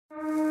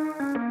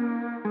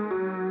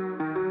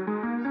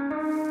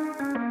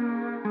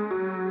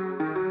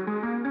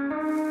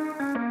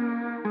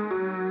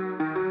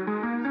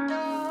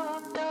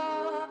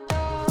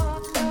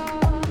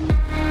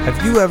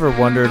Have you ever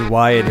wondered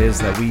why it is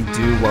that we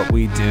do what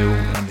we do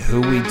and who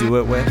we do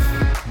it with?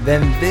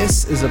 Then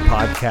this is a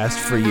podcast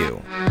for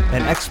you.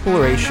 An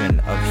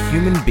exploration of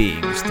human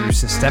beings through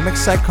systemic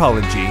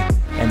psychology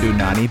and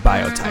Unani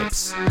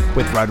biotypes.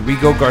 With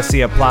Rodrigo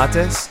Garcia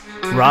Plates,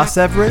 Ross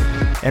Everett,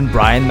 and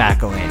Brian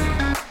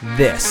McElhaney.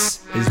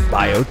 This is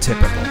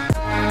Biotypical.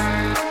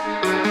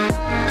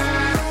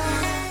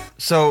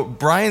 So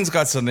Brian's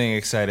got something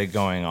exciting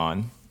going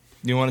on.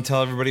 You want to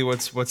tell everybody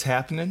what's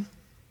happening?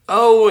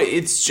 Oh,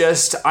 it's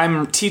just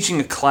I'm teaching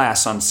a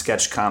class on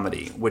sketch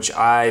comedy, which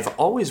I've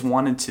always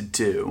wanted to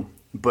do,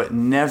 but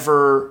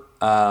never,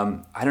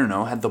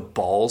 had the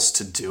balls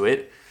to do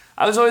it.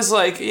 I was always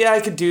like, yeah, I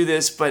could do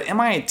this, but am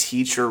I a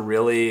teacher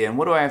really? And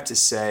what do I have to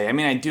say? I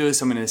mean, I do have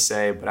something to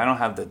say, but I don't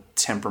have the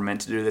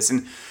temperament to do this.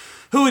 And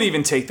who would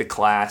even take the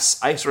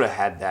class? I sort of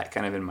had that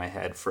kind of in my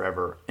head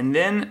forever. And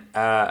then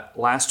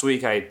last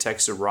week I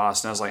texted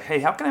Ross and I was like, hey,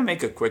 how can I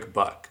make a quick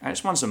buck? I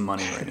just want some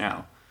money right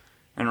now.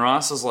 And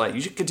Ross was like,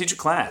 you could teach a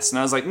class. And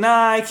I was like,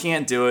 nah, I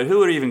can't do it. Who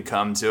would even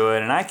come to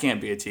it? And I can't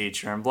be a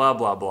teacher and blah,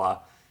 blah, blah.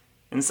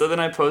 And so then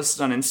I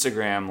posted on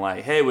Instagram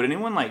like, hey, would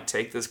anyone like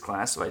take this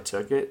class if I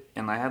took it?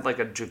 And I had like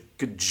a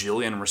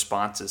gajillion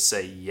responses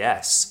say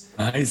yes.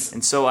 Nice.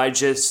 And so I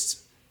did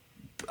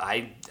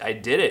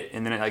it.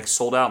 And then it like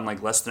sold out in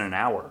like less than an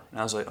hour. And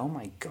I was like, oh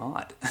my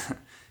God,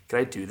 could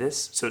I do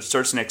this? So it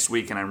starts next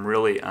week and I'm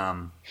really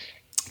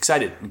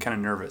excited and kind of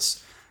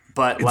nervous.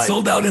 But it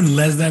sold out in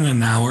less than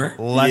an hour?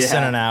 Less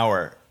than an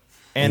hour.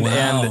 And,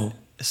 wow. And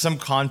some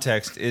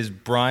context is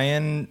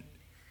Brian,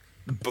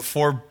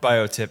 before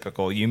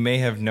Biotypical, you may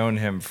have known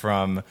him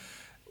from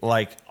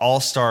like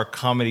all-star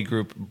comedy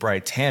group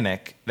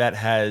Britannic that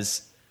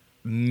has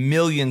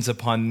millions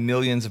upon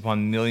millions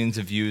upon millions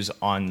of views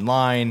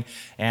online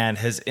and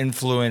has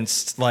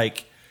influenced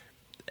like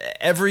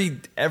every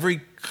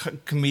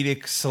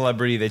comedic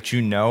celebrity that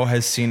you know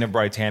has seen a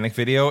Britannic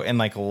video and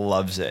like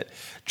loves it.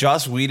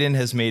 Joss Whedon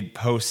has made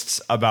posts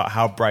about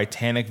how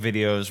Britannic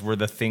videos were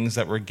the things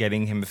that were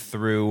getting him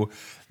through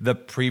the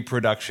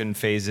pre-production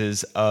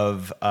phases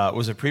of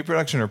was it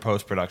pre-production or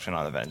post-production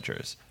on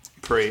Avengers?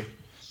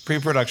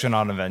 Pre-production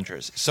on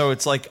Avengers. So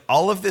it's like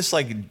all of this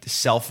like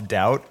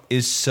self-doubt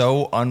is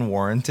so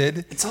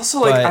unwarranted. It's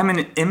also like I'm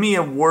an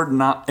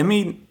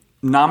Emmy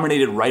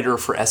nominated writer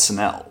for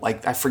SNL.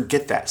 Like I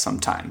forget that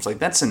sometimes. Like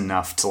that's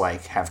enough to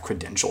like have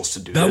credentials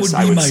to do that this.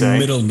 That would be my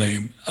middle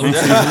name. I would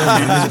say middle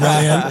name is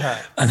Brian,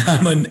 and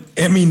I'm an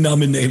Emmy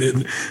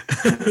nominated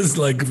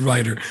like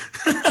writer.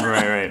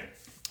 Right.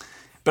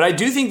 But I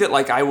do think that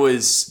like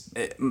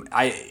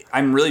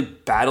I'm really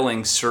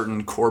battling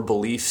certain core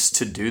beliefs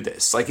to do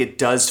this. Like it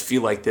does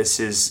feel like this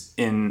is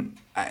and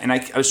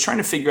I was trying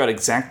to figure out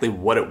exactly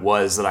what it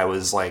was that I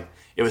was like.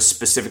 It was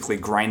specifically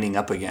grinding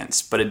up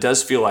against, but it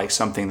does feel like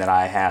something that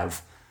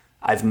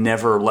I've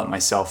never let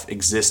myself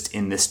exist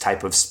in this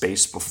type of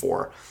space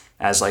before,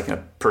 as like a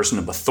person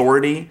of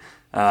authority,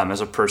 as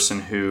a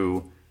person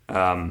who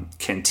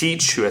can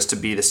teach, who has to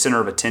be the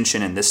center of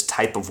attention in this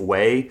type of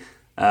way,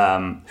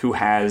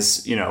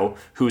 who's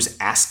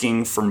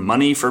asking for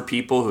money for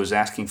people, who's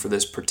asking for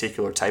this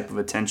particular type of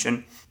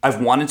attention. I've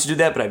wanted to do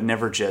that, but I've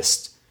never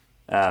just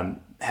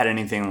had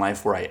anything in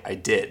life where I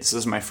did. This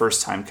is my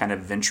first time kind of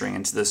venturing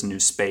into this new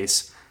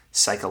space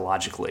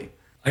psychologically.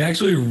 I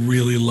actually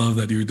really love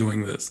that you're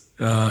doing this.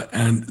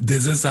 And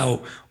this is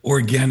how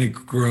organic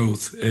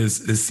growth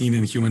is seen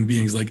in human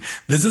beings. Like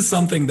this is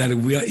something that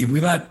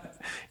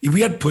if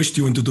we had pushed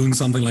you into doing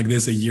something like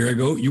this a year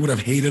ago, you would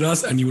have hated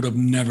us and you would have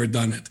never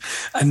done it.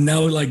 And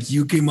now like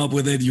you came up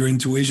with it, your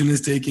intuition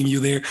is taking you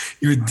there.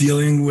 You're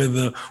dealing with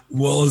the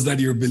walls that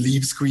your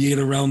beliefs create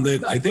around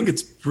it. I think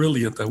it's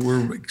brilliant that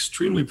we're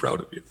extremely proud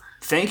of you.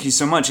 Thank you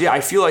so much. Yeah, I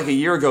feel like a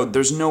year ago,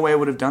 there's no way I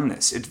would have done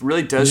this. It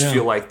really does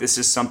feel like this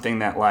is something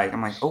that like,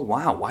 I'm like, oh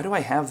wow, why do I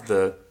have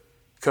the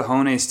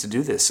cojones to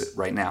do this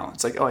right now?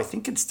 It's like, oh, I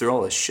think it's through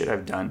all this shit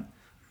I've done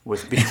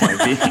with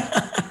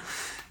BYB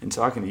and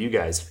talking to you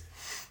guys.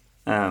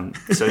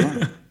 So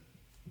yeah,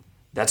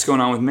 that's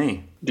going on with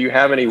me. Do you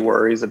have any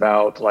worries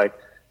about like,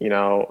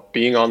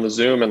 being on the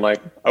Zoom and like,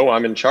 oh,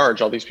 I'm in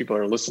charge. All these people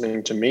are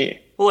listening to me.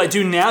 Well, I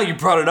do now. You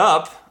brought it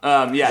up.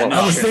 I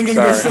was thinking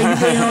the same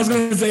thing. I was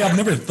going to say, I've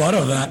never thought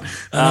of that.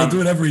 And I do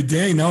it every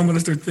day. Now I'm going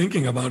to start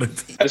thinking about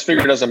it. I just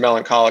figured as a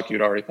melancholic,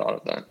 you'd already thought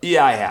of that.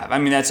 Yeah, I have. I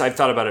mean, I've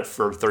thought about it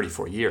for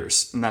 34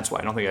 years. And that's why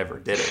I don't think I ever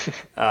did it.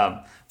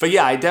 But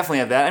yeah, I definitely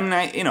have that. I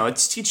mean,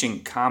 it's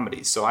teaching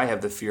comedy. So I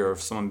have the fear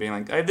of someone being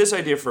like, I have this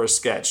idea for a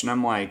sketch. And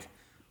I'm like,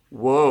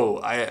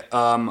 whoa,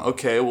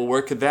 okay, well,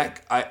 where could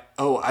that,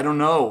 I don't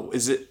know.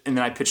 Is it, and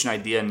then I pitch an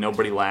idea and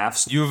nobody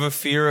laughs. You have a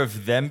fear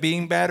of them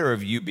being bad or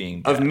of you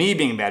being bad? Of me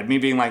being bad. Me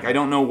being like, I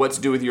don't know what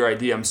to do with your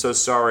idea. I'm so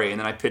sorry. And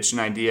then I pitch an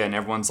idea and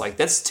everyone's like,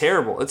 that's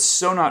terrible. It's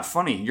so not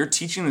funny. You're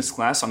teaching this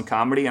class on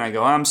comedy. And I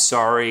go, I'm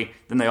sorry.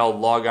 Then they all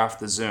log off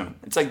the Zoom.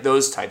 It's like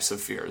those types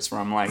of fears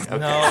where I'm like, okay.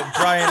 No,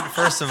 Brian,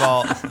 first of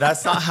all,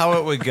 that's not how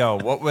it would go.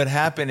 What would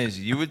happen is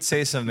you would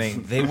say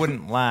something, they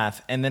wouldn't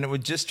laugh, and then it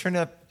would just turn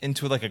up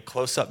into like a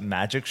close-up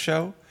magic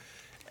show.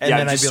 And Yeah,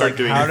 then I'd just be start like,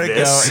 doing how'd it go?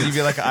 this. And you'd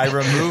be like, I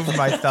removed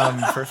my thumb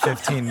for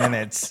 15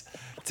 minutes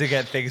to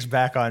get things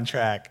back on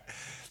track.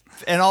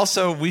 And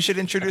also, we should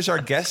introduce our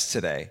guest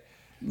today.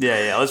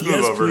 Yeah. Let's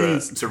move over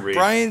to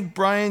Reed.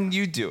 Brian,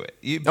 you do it.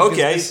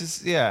 Okay.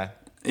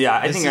 Yeah,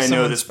 I think I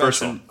know this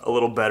person a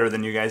little better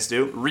than you guys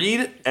do.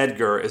 Reed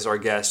Edgar is our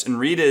guest, and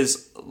Reed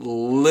is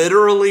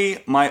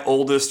literally my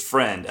oldest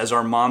friend, as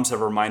our moms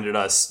have reminded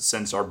us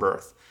since our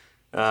birth.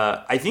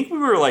 I think we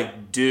were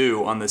like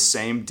due on the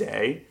same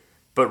day,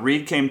 but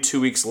Reed came 2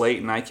 weeks late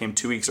and I came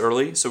 2 weeks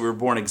early, so we were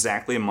born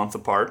exactly a month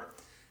apart.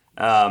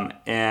 I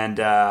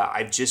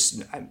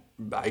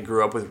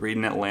grew up with Reed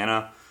in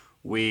Atlanta.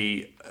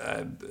 We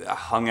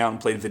hung out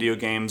and played video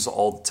games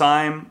all the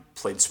time,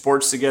 played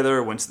sports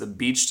together, went to the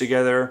beach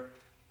together.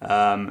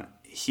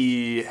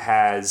 He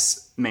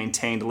has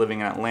maintained living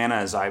in Atlanta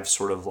as I've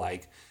sort of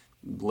like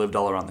lived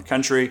all around the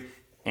country.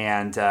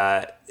 And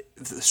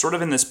sort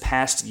of in this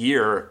past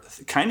year,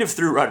 kind of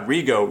through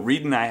Rodrigo,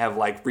 Reed and I have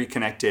like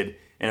reconnected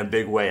in a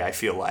big way, I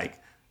feel like.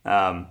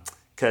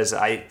 Because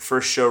I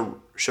first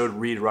showed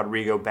Reed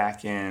Rodrigo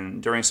back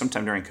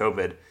sometime during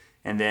COVID.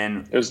 And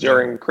then it was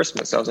during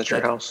Christmas. I was at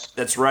your house.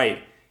 That's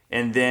right.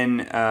 And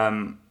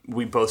then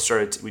we both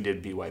we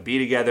did BYB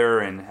together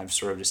and have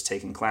sort of just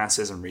taken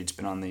classes. And Reed's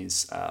been on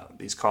these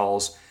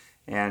calls,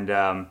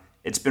 and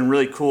it's been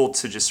really cool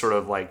to just sort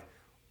of like,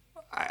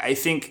 I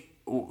think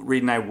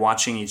Reed and I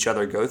watching each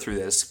other go through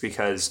this,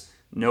 because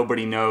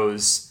nobody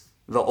knows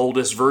the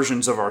oldest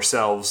versions of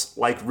ourselves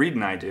like Reed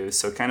and I do.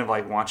 So kind of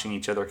like watching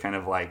each other kind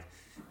of like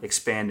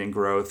expand and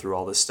grow through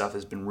all this stuff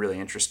has been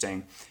really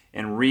interesting.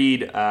 And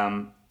Reed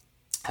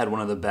had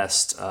one of the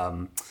best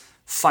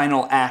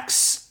final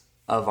acts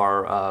of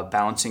our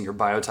Balancing Your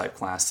Biotype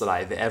class that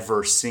I've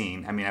ever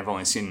seen. I mean, I've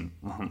only seen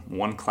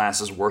one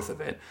class's worth of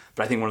it,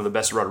 but I think one of the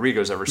best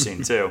Rodrigo's ever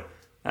seen too.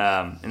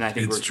 And I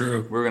think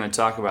we're going to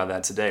talk about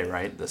that today,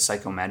 right? The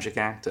Psychomagic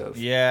act of...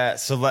 Yeah,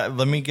 so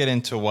let me get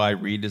into why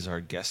Reed is our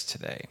guest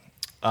today.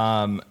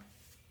 And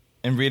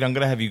Reed, I'm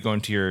going to have you go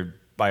into your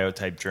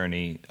biotype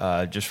journey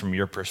just from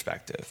your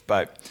perspective.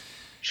 But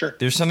sure,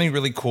 there's something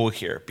really cool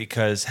here,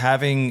 because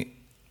having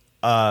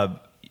a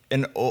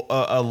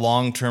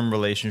long-term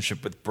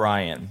relationship with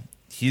Brian,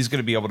 he's going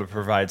to be able to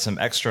provide some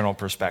external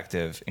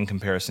perspective in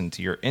comparison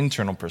to your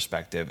internal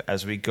perspective.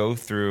 As we go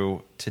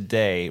through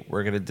today,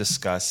 we're going to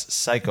discuss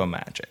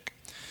Psychomagic.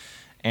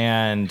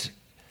 And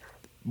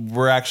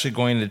we're actually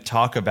going to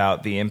talk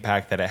about the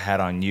impact that it had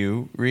on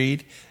you,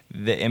 Reed,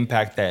 the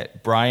impact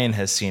that Brian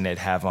has seen it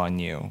have on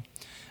you,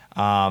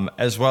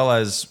 as well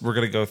as we're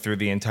going to go through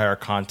the entire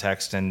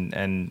context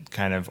and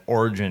kind of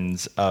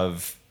origins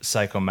of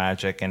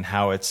Psychomagic and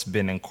how it's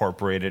been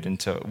incorporated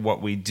into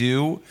what we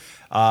do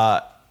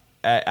at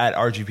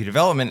RGP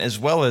Development, as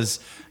well as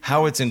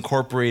how it's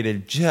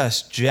incorporated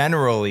just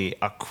generally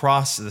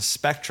across the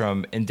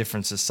spectrum in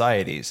different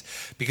societies.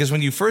 Because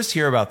when you first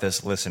hear about this,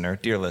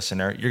 dear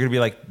listener, you're going to be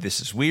like,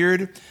 this is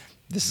weird.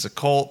 This is a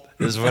cult.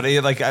 This is what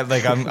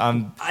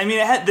I'm. I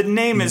mean, the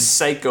name is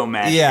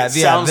Psychomagic. Yeah, it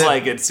sounds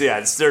like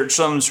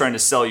someone's trying to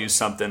sell you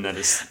something that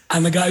is.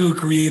 And the guy who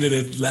created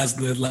it, the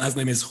last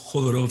name is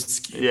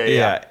Khodorovsky.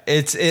 Yeah.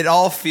 It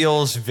all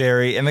feels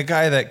very, and the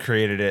guy that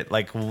created it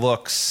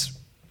looks,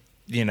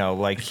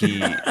 like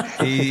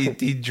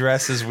he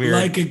dresses weird,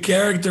 like a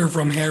character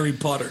from Harry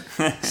Potter.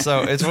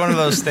 So it's one of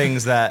those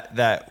things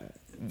that.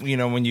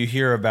 When you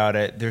hear about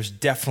it, there's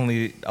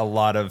definitely a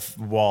lot of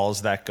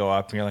walls that go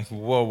up and you're like,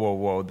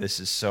 whoa, this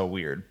is so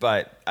weird.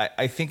 But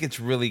I think it's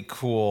really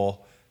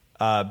cool,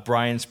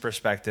 Brian's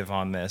perspective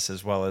on this,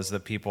 as well as the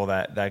people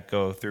that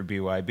go through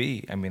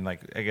BYB. I mean, I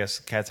guess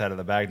cat's out of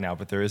the bag now,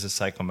 but there is a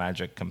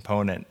Psychomagic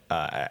component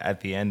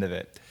at the end of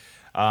it.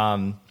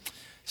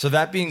 So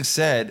that being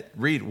said,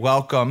 Reed,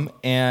 welcome.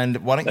 And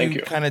why don't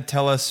you kind of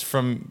tell us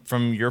from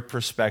your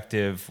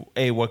perspective,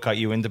 what got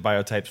you into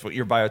biotypes, what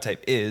your biotype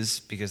is,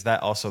 because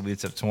that also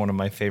leads up to one of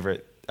my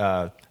favorite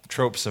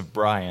tropes of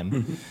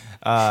Brian,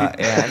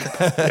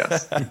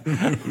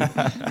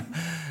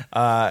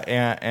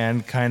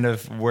 and kind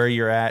of where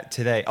you're at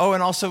today. Oh,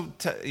 and also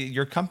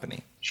your company.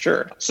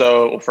 Sure.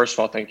 So first of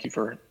all, thank you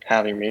for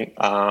having me.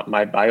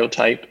 My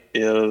biotype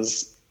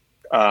is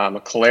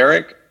a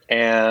choleric,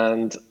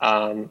 and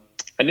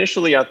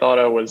initially, I thought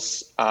I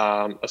was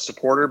a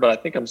supporter, but I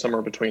think I'm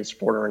somewhere between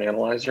supporter and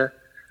analyzer.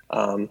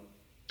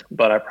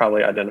 But I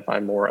probably identify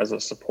more as a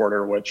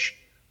supporter, which,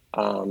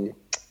 is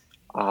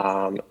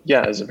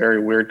a very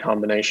weird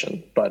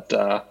combination. But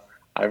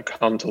I've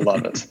come to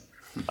love it.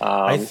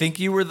 I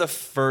think you were the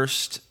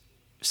first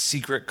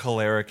secret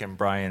choleric in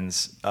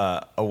Brian's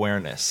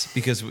awareness,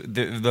 because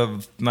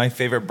my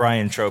favorite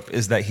Brian trope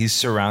is that he's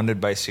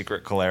surrounded by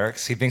secret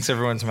cholerics. He thinks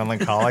everyone's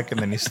melancholic, and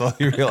then he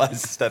slowly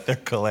realizes that they're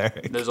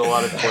choleric. There's a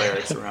lot of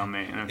cholerics around me.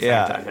 And in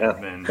fact,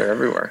 they're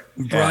everywhere.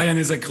 Brian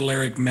is a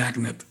choleric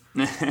magnet.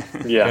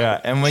 Yeah.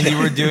 And when you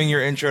were doing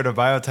your intro to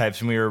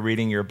biotypes and we were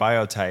reading your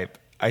biotype,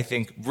 I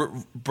think,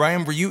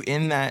 Brian, were you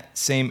in that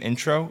same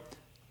intro?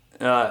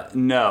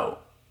 No,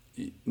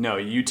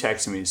 you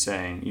texted me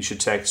saying you should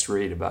text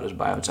Reed about his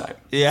biotype.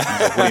 Yeah. I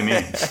was like, what do you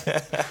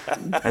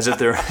mean? As if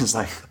there was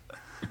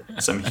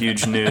some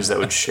huge news that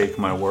would shake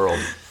my world.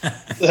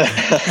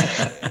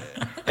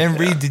 And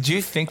Reed, did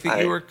you think that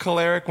you were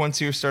choleric once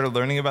you started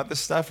learning about this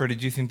stuff, or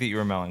did you think that you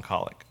were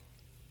melancholic?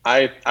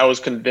 I was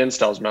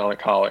convinced I was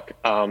melancholic.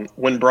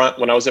 When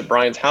I was at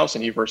Brian's house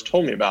and he first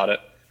told me about it,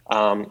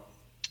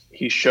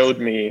 he showed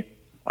me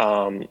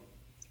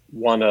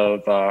one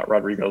of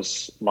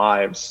Rodrigo's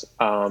lives,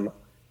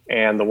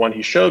 and the one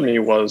he showed me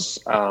was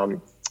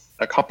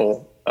a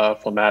couple, a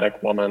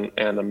phlegmatic woman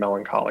and a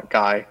melancholic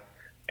guy,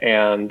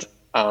 and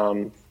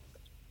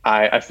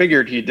I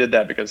figured he did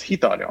that because he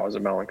thought I was a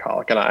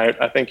melancholic, and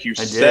I think you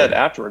said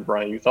afterward,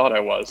 Brian, you thought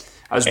I was.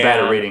 I was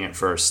bad at reading it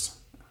first.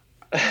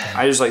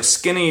 I was like,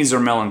 skinnies or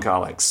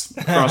melancholics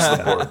across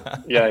the board.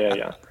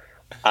 Yeah.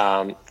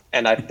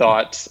 And I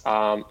thought,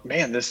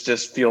 man, this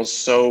just feels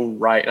so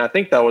right. And I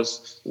think that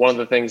was one of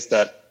the things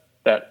that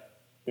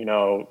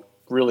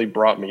really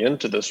brought me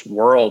into this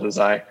world. Is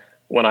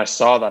when I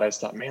saw that, I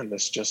thought, man,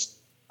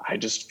 I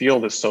just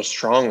feel this so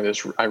strongly.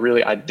 I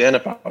really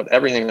identify with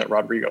everything that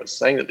Rodrigo is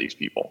saying to these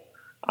people.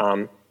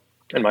 And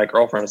my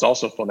girlfriend is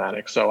also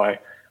phlegmatic, so I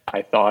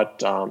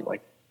thought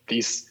like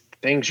these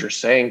things you're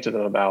saying to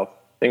them about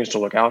things to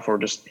look out for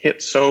just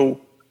hit so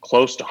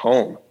close to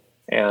home.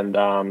 And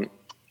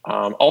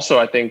also,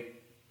 I think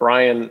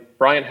Brian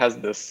has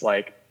this,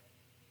 like,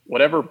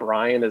 whatever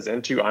Brian is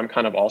into, I'm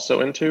kind of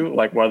also into,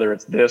 like, whether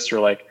it's this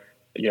or like,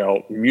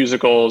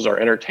 musicals or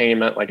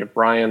entertainment. Like if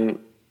Brian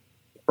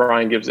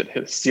gives it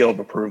his seal of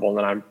approval,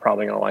 then I'm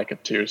probably going to like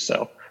it too.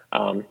 So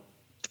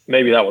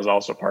maybe that was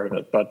also part of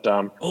it. But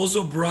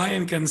also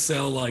Brian can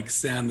sell like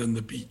sand on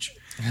the beach.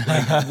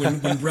 Like when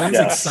Brian's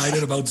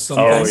excited about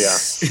something,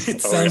 it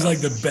sounds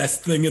like the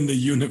best thing in the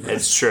universe.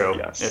 It's true.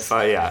 Yes. If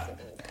I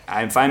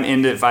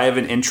have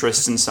an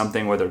interest in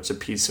something, whether it's a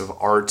piece of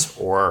art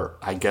or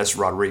I guess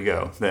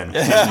Rodrigo, then you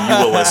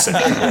will listen.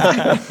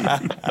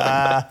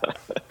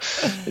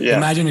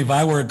 Imagine if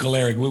I were a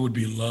choleric, what would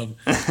be love?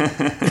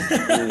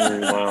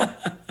 Wow.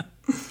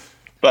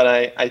 But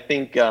I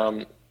think,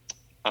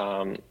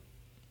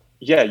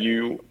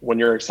 when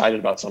you're excited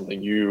about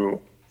something,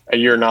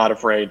 you're not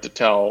afraid to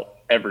tell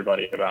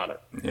everybody about it.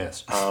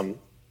 Yes.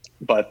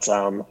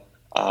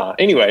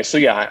 Anyway, so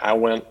I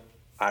went.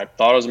 I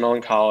thought I was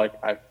melancholic.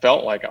 I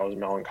felt like I was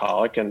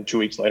melancholic. And 2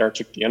 weeks later, I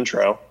took the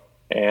intro.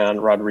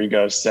 And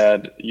Rodrigo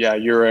said, yeah,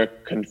 you're a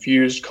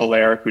confused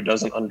choleric who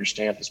doesn't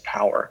understand his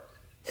power.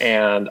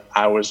 And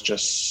I was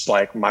just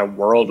like, my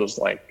world was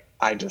like,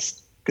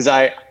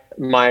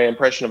 my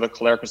impression of a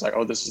choleric was like,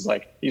 oh, this is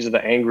like, these are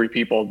the angry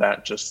people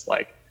that just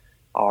like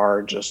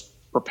are just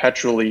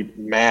perpetually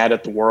mad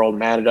at the world,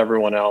 mad at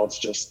everyone else,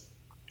 just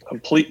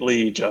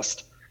completely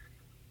just,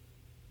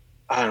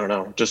 I don't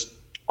know, just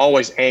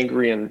always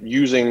angry and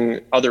using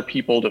other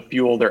people to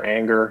fuel their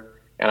anger.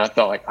 And I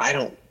felt like I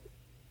don't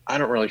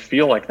really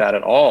feel like that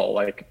at all.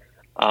 Like,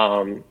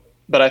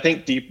 but I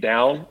think deep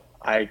down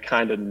I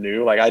kind of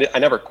knew, like I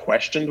never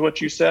questioned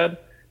what you said.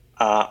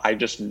 I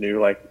just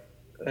knew like,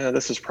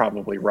 this is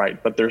probably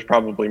right, but there's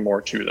probably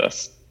more to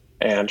this.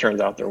 And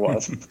turns out there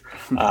was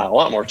a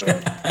lot more to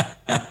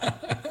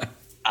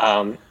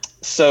it.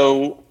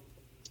 So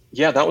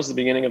yeah, that was the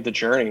beginning of the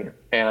journey.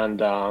 And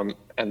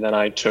then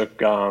I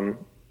took,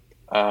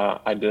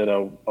 I did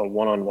a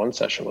one-on-one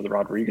session with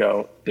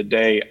Rodrigo the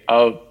day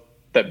of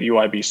that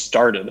BYB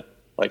started,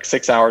 like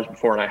 6 hours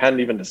before, and I hadn't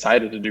even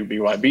decided to do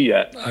BYB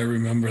yet. I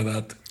remember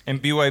that.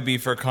 And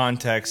BYB, for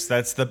context,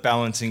 that's the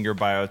Balancing Your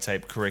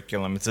Biotype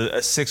curriculum. It's a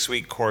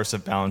 6-week course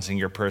of balancing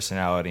your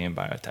personality and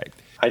biotype.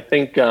 I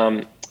think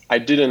I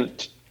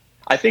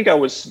think I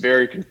was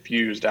very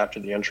confused after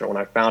the intro when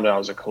I found out I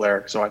was a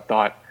choleric. So I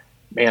thought,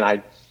 man,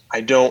 I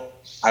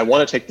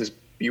want to take this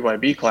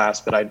BYB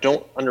class, but I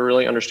don't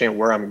really understand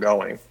where I'm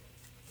going,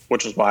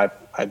 which is why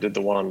I did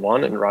the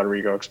one-on-one and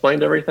Rodrigo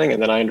explained everything.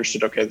 And then I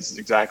understood, okay, this is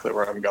exactly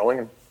where I'm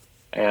going.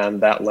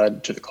 And that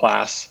led to the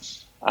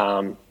class.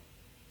 You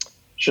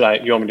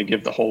want me to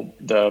give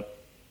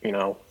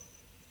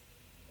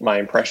my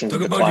impressions of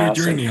the class? Talk about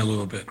your journey a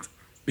little bit.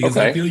 Because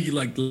I feel you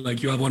like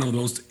you have one of the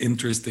most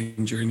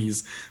interesting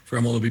journeys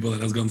from all the people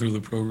that has gone through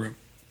the program.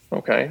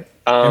 Okay.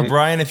 And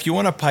Brian, if you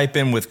want to pipe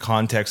in with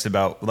context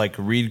about like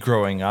Reed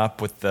growing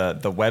up with the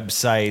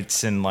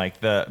websites and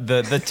like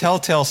the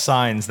telltale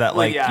signs that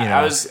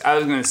I was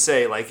going to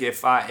say, like,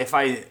 if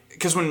I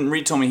because when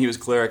Reed told me he was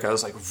choleric, I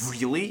was like,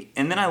 really?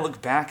 And then I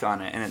look back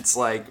on it and it's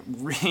like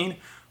Reed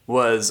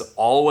was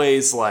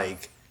always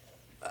like,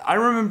 I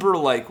remember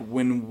like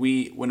when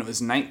it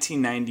was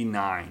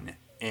 1999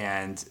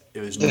 and it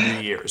was New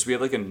Year's. We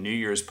had like a New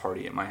Year's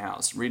party at my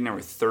house. Reed and I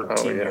were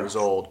 13 years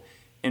old,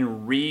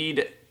 and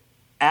Reed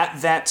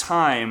at that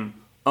time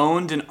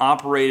owned and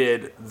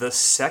operated the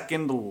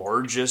second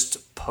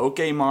largest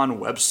Pokemon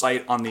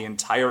website on the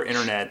entire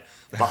internet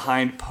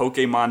behind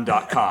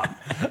Pokemon.com.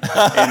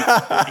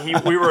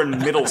 And we were in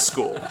middle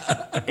school.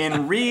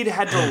 And Reed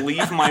had to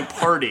leave my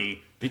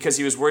party because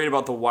he was worried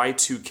about the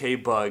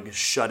Y2K bug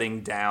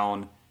shutting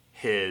down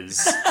his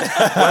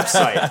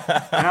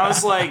website. And I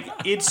was like,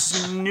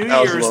 it's New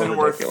Year's and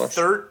we're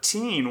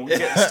 13.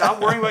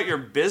 Stop worrying about your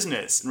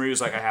business. And he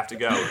was like, I have to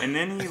go. And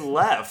then he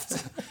left.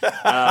 And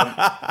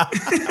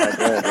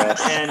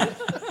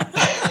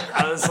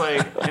I was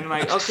like,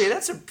 okay,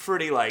 that's a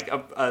pretty, like,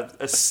 a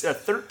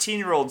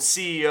 13-year-old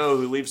CEO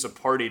who leaves a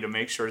party to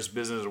make sure his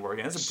business is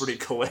working. That's a pretty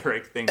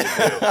choleric thing to do.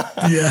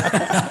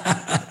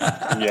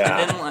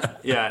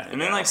 Yeah.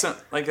 And then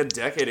like a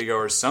decade ago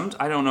or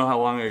I don't know how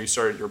long ago you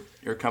started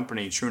your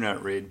company,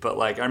 TrueNut Read, but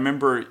like I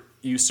remember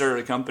you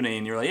started a company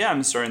and you're like, yeah,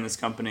 I'm starting this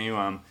company.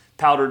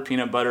 Powdered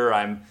peanut butter.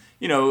 I'm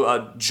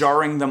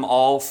jarring them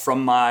all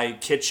from my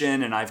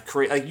kitchen, and I've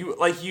created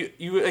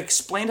you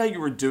explained how you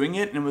were doing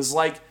it, and it was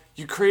like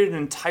you created an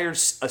entire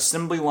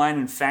assembly line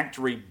and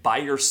factory by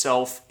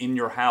yourself in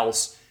your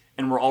house,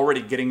 and we're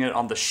already getting it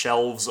on the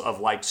shelves of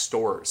like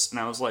stores. And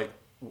I was like,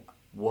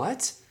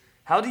 what?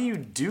 How do you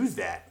do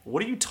that?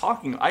 What are you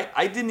talking?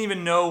 I didn't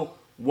even know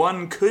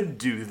one could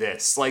do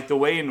this. Like the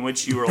way in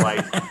which you were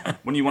like,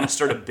 when you want to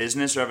start a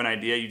business or have an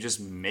idea, you just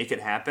make it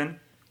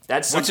happen.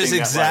 That's something which is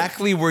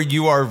exactly where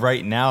you are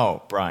right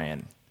now,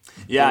 Brian.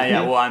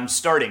 Yeah. Well, I'm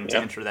starting to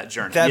enter that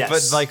journey.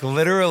 But like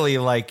literally,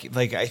 like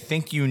I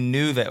think you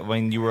knew that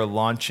when you were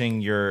launching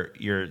your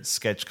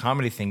sketch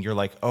comedy thing, you're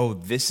like, oh,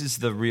 this is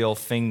the real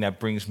thing that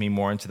brings me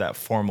more into that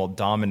formal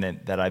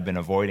dominant that I've been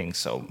avoiding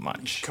so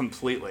much.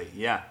 Completely,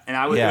 yeah. And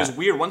it was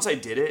weird. Once I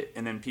did it,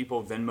 and then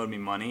people Venmoed me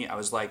money, I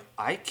was like,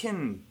 I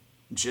can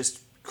just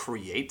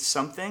create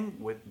something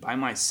by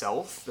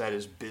myself that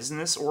is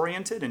business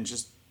oriented and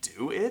just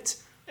do it.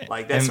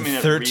 Like that's and something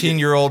that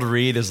 13-year-old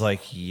Reed is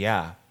like,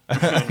 yeah.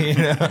 I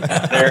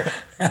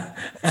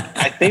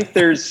think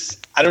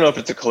I don't know if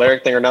it's a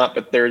choleric thing or not,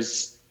 but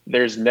there's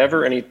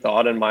never any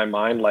thought in my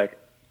mind like,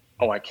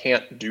 oh, I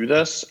can't do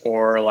this,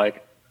 or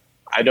like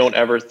I don't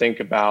ever think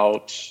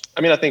about,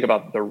 I think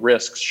about the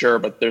risks, sure,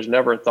 but there's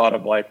never a thought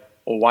of like,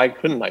 well, why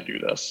couldn't I do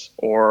this?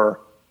 Or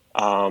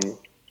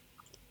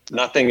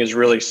nothing is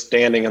really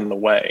standing in the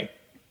way.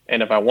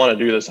 And if I want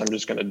to do this, I'm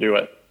just going to do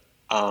it.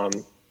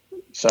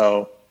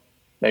 So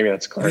maybe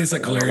that's choleric. It's a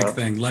choleric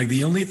thing. Like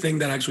the only thing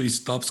that actually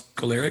stops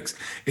cholerics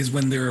is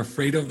when they're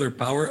afraid of their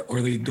power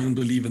or they don't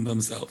believe in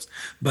themselves.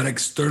 But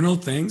external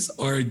things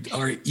are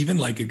even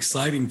like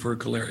exciting for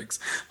cholerics.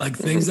 Like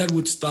things that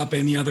would stop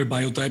any other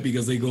biotype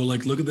because they go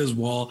like, look at this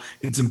wall.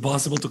 It's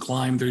impossible to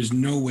climb. There's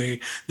no way.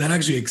 That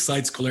actually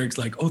excites cholerics.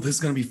 Like, oh, this is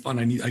going to be fun.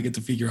 I get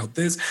to figure out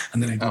this.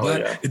 And then I do that.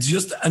 Yeah. It's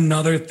just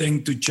another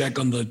thing to check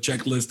on the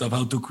checklist of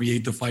how to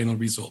create the final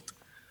result.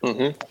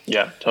 Mm-hmm.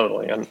 Yeah,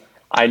 totally. And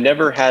I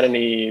never had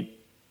any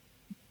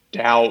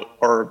doubt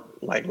or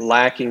like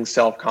lacking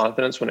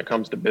self-confidence when it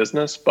comes to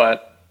business,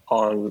 but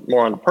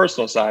more on the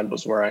personal side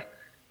was where I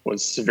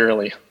was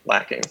severely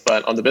lacking.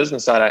 But on the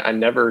business side, I've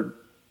never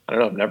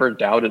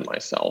doubted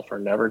myself or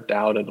never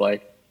doubted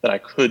like that I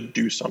could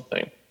do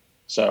something.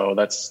 So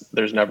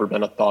there's never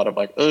been a thought of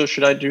like, oh,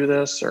 should I do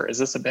this? Or is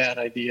this a bad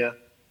idea?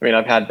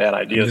 I've had bad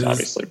ideas,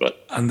 obviously,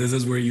 but. And this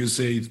is where you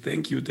say,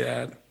 thank you,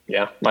 Dad.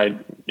 Yeah. My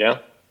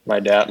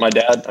dad,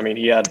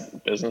 he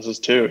had businesses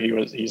too.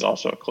 He's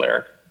also a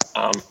cleric.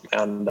 I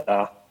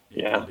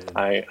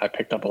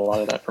picked up a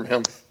lot of that from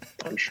him,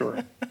 I'm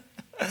sure.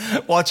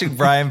 Watching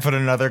Brian put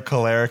another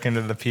choleric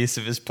into the piece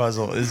of his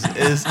puzzle is like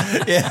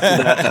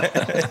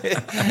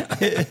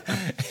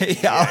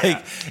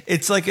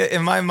it's like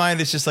in my mind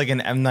it's just like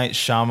an M. Night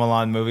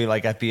Shyamalan movie.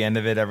 Like at the end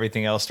of it,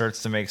 everything else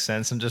starts to make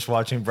sense. I'm just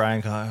watching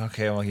Brian go,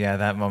 okay, well, yeah,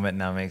 that moment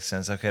now makes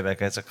sense. Okay, that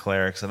guy's a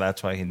cleric, so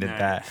that's why he did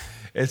that.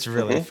 It's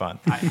really fun.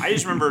 I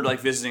just remember like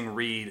visiting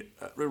Reed.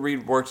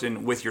 Reed worked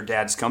with your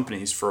dad's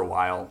companies for a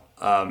while,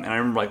 and I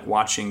remember like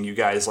watching you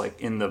guys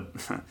like in the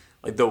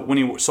when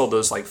he sold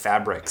those like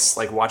fabrics,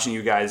 like watching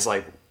you guys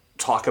like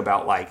talk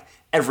about like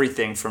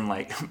everything from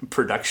like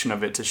production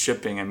of it to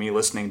shipping, and me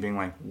listening, being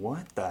like,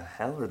 "What the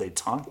hell are they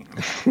talking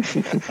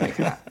about?" Like,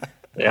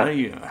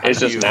 it's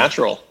just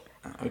natural.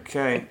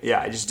 Okay, yeah,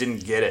 I just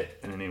didn't get it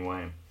in any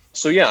way.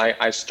 So yeah,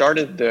 I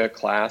started the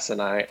class, and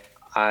I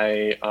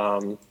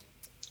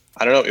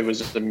don't know, it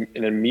was an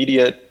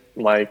immediate,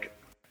 like,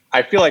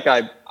 I feel like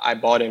I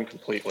bought in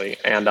completely,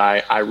 and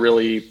I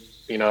really,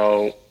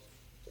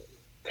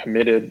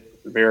 committed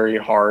very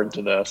hard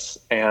to this.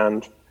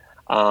 And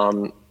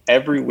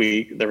every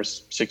week, there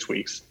was 6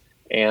 weeks,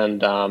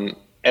 and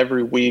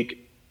every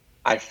week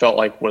I felt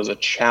like was a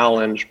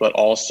challenge, but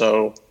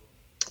also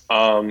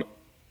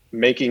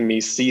making me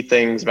see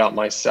things about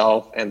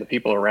myself and the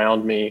people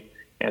around me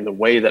and the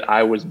way that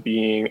I was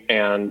being,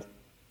 and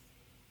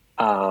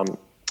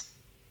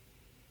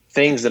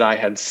things that I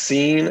had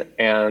seen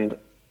and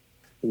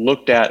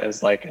looked at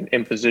as like an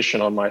imposition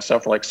on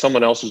myself, or like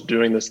someone else is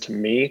doing this to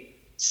me,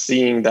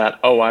 seeing that,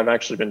 oh, I've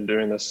actually been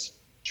doing this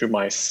to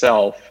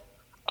myself,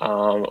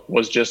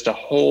 was just a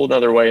whole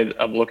nother way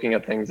of looking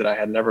at things that I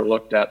had never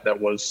looked at.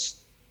 That was,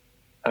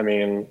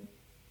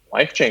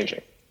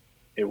 life-changing.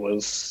 It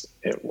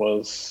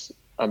was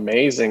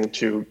amazing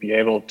to be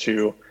able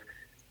to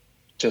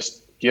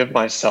just give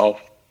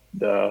myself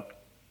the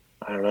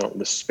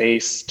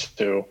space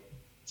to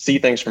see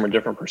things from a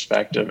different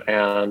perspective.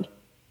 And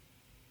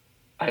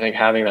I think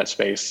having that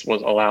space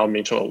was allowed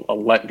me to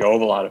let go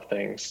of a lot of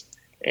things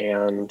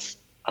and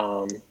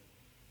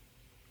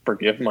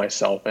forgive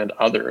myself and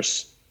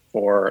others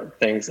for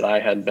things that I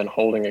had been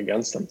holding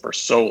against them for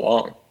so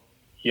long.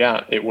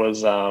 Yeah, it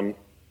was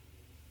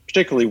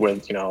particularly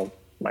with,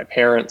 my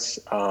parents,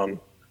 I'll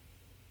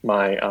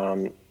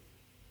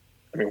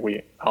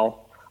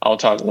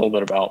talk a little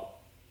bit about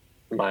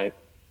my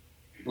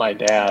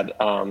dad.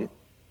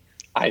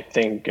 I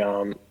think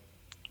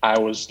I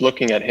was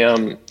looking at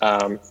him.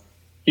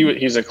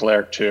 He's a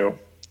choleric too,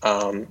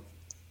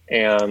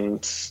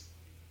 and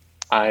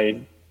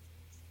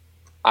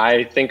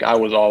I think I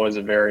was always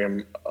a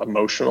very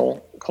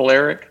emotional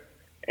choleric,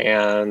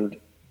 and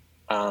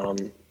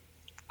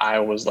I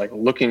was like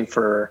looking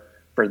for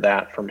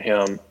that from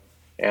him,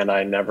 and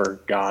I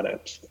never got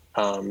it.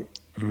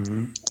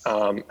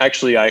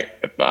 Actually,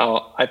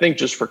 I think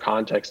just for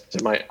context,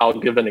 I'll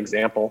give an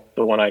example.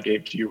 The one I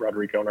gave to you,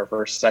 Rodrigo, in our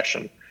first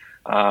session.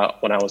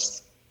 When I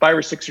was 5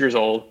 or 6 years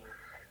old,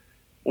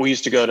 we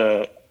used to go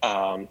to,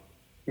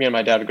 me and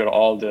my dad would go to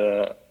all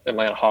the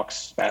Atlanta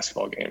Hawks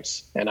basketball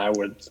games. And I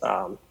would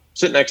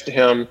sit next to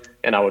him,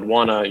 and I would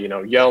want to,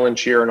 yell and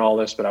cheer and all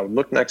this, but I would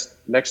look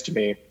next to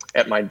me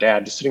at my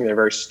dad, just sitting there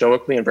very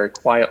stoically and very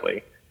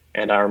quietly.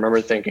 And I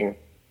remember thinking,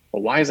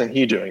 well, why isn't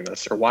he doing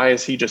this? Or why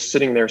is he just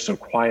sitting there so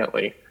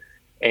quietly?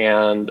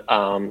 And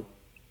I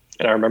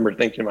remember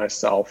thinking to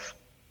myself,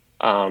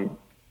 and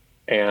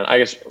I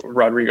guess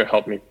Rodrigo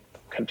helped me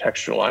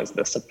contextualize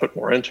this and put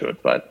more into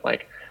it. But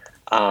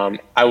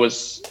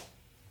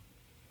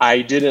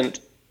I didn't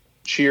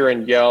cheer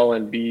and yell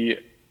and be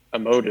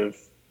emotive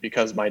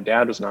because my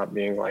dad was not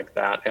being like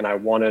that. And I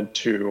wanted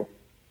to,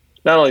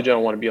 not only did I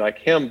want to be like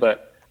him,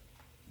 but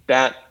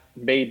that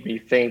made me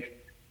think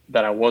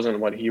that I wasn't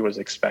what he was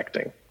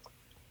expecting.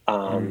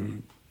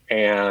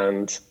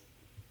 And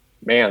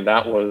man,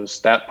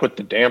 that put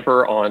the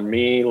damper on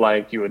me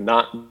like you would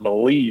not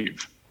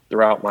believe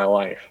throughout my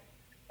life.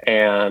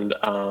 And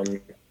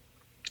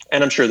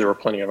I'm sure there were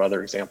plenty of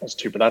other examples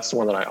too, but that's the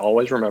one that I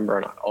always remember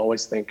and I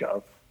always think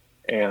of.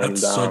 And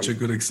that's such a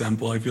good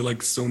example. I feel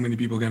like so many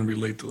people can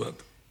relate to that.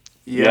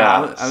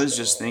 Yeah, I was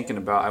just thinking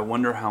about, I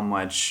wonder how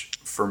much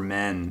for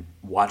men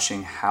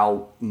watching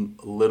how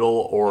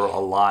little or a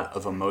lot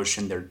of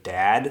emotion their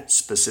dad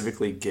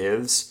specifically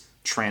gives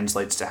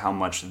translates to how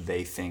much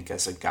they think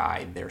as a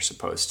guy they're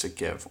supposed to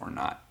give or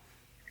not.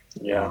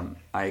 Yeah.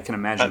 I can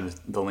imagine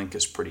the link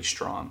is pretty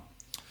strong.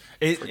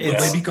 They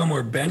become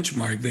our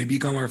benchmark. They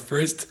become our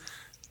first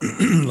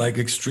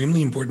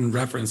extremely important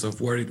reference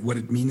of what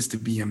it means to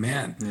be a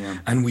man. Yeah.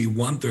 And we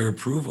want their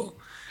approval.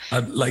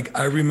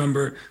 I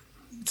remember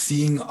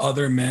seeing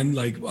other men,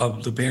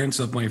 the parents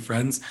of my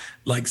friends,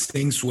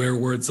 saying swear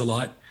words a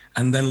lot,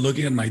 and then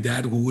looking at my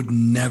dad who would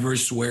never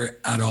swear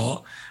at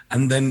all,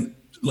 and then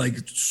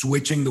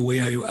switching the way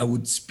I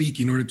would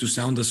speak in order to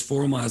sound as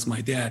formal as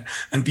my dad.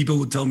 And people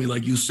would tell me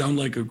you sound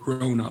like a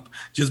grown-up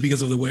just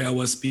because of the way I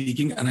was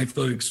speaking. And I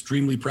felt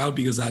extremely proud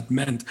because that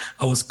meant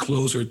I was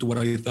closer to what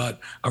I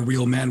thought a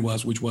real man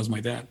was, which was my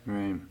dad.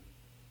 Right.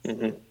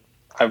 Mm-hmm.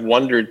 I've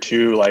wondered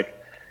too,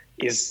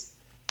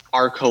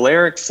 are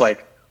cholerics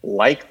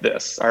like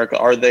this?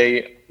 Are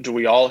they, do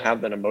we all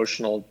have that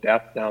emotional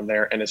depth down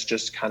there? And it's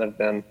just kind of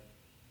been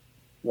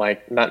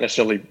not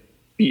necessarily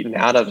beaten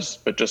out of us,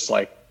 but just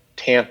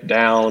tamped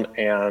down.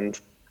 And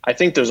I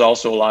think there's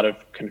also a lot of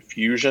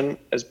confusion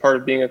as part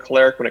of being a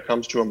choleric when it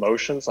comes to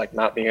emotions,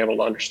 not being able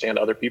to understand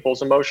other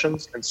people's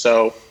emotions. And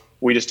so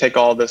we just take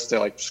all this,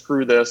 they're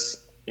screw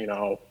this,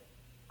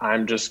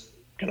 I'm just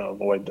going to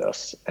avoid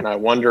this. And I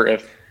wonder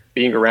if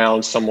being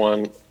around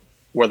someone,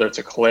 whether it's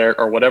a choleric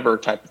or whatever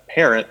type of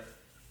parent,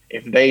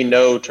 if they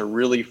know to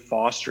really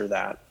foster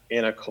that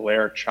in a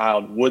choleric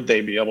child, would they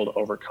be able to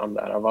overcome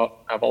that?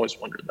 I've always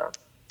wondered that.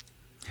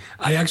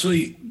 I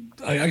actually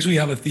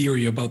have a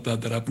theory about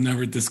that I've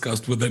never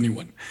discussed with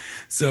anyone.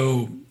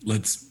 So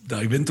let's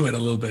dive into it a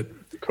little bit.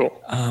 Cool.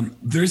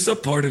 There's a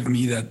part of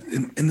me that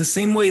in the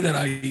same way that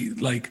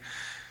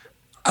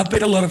I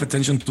paid a lot of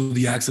attention to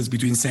the axis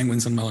between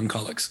sanguines and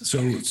melancholics.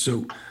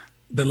 So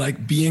the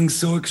being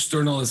so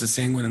external as a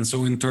sanguine and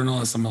so internal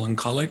as a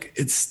melancholic,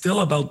 it's still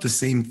about the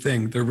same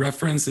thing. The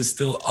reference is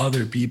still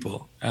other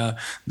people.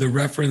 The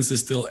reference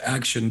is still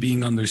action,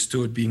 being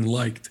understood, being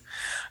liked.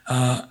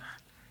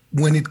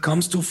 When it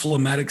comes to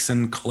phlegmatics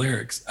and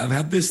cholerics, I've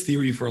had this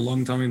theory for a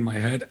long time in my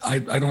head. I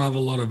don't have a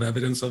lot of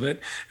evidence of it,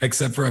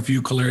 except for a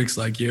few cholerics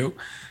like you.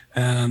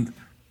 And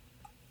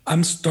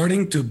I'm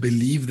starting to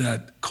believe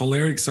that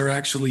cholerics are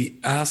actually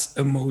as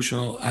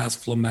emotional as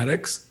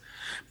phlegmatics,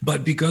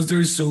 but because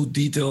they're so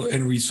detail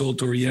and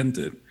result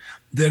oriented,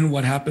 then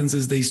what happens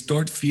is they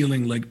start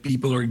feeling like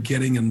people are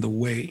getting in the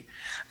way.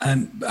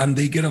 And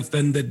they get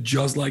offended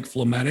just like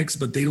phlegmatics,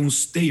 but they don't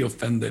stay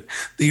offended.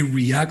 They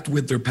react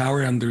with their power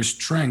and their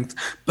strength,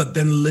 but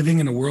then living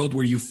in a world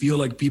where you feel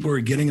like people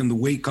are getting in the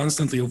way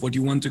constantly of what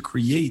you want to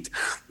create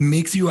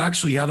makes you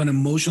actually have an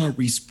emotional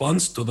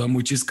response to them,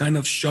 which is kind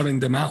of shutting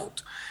them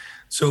out.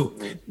 So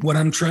what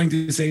I'm trying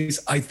to say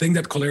is I think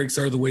that cholerics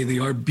are the way they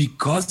are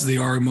because they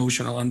are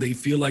emotional and they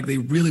feel like they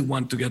really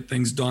want to get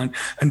things done,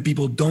 and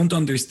people don't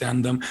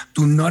understand them,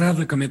 do not have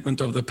the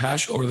commitment of the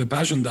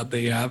passion that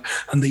they have,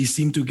 and they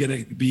seem to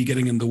be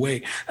getting in the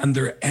way. And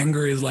their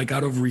anger is like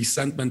out of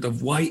resentment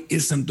of why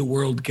isn't the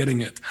world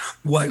getting it?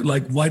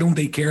 Why don't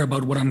they care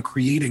about what I'm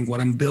creating,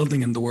 what I'm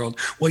building in the world?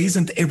 Why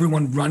isn't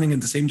everyone running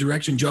in the same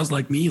direction just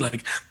like me?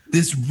 Like,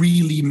 this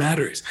really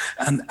matters.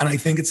 And I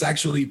think it's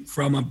actually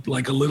from a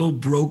little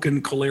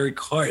broken choleric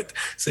heart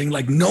saying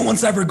like, no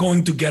one's ever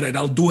going to get it.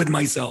 I'll do it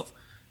myself.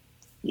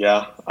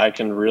 Yeah, I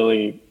can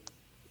really,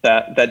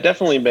 that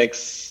definitely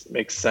makes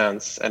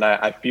sense. And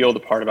I feel the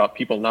part about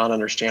people not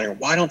understanding,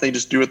 why don't they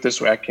just do it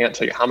this way? I can't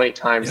tell you how many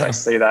times I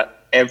say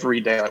that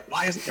every day. Like,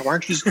 why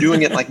aren't you just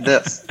doing it like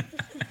this?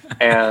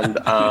 And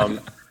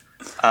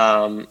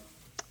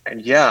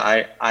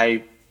yeah,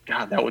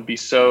 God, that would be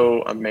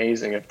so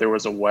amazing if there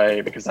was a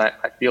way, because I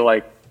feel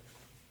like,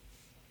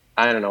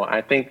 I don't know,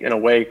 I think in a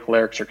way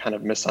clerics are kind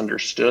of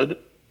misunderstood.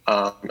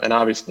 And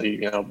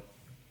obviously,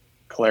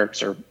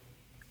 clerics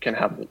can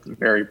have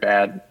very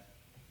bad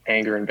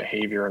anger and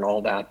behavior and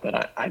all that.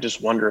 But I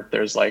just wonder if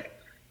there's I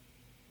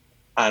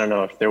don't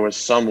know, if there was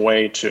some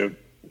way to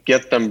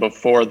get them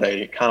before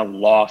they kind of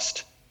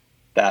lost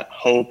that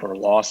hope or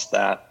lost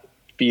that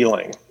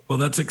feeling. Well,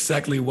 that's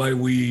exactly why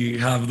we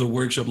have the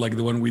workshop like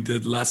the one we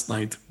did last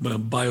night,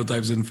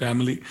 Biotypes in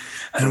Family.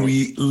 And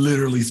we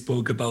literally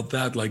spoke about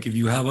that. Like, if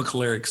you have a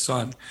choleric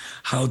son,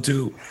 how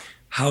to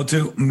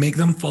make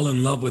them fall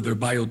in love with their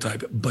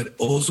biotype, but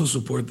also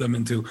support them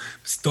into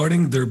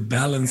starting their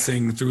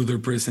balancing through their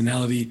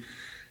personality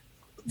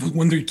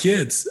when they're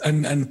kids,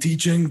 and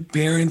teaching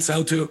parents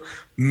how to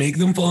make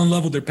them fall in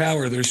love with their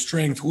power, their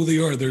strength, who they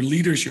are, their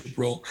leadership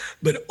role,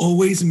 but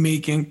always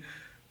making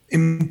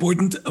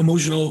important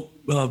emotional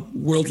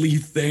worldly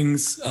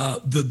things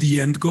the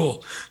end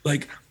goal.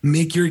 Like,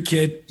 make your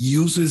kid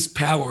use his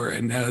power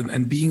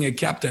and being a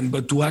captain,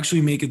 but to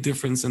actually make a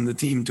difference in the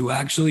team, to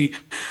actually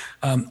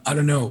I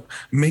don't know,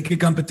 make a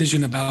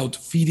competition about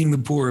feeding the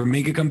poor,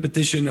 make a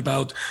competition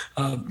about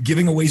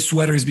giving away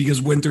sweaters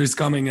because winter is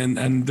coming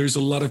and there's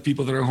a lot of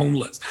people that are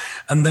homeless.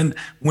 And then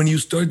when you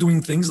start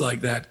doing things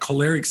like that,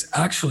 cholerics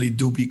actually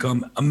do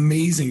become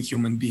amazing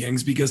human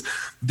beings because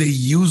they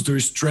use their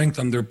strength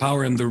and their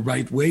power in the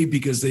right way,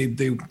 because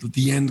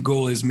the end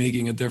goal is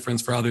making a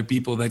difference for other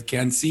people that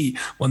can't see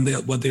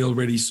what they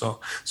already saw.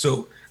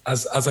 So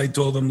as I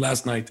told them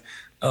last night,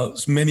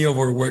 many of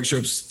our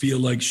workshops feel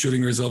like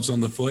shooting ourselves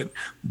on the foot,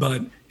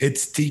 but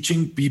it's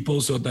teaching people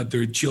so that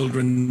their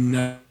children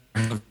never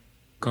have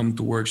come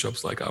to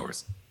workshops like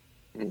ours.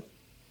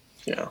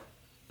 Yeah.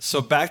 So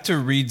back to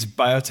Reed's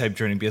biotype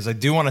journey, because I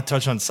do want to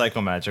touch on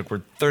Psychomagic. We're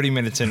 30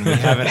 minutes in. We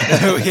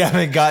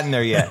haven't gotten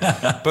there yet.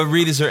 But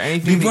Reed, is there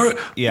anything?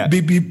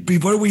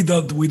 Before we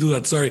do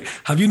that, sorry.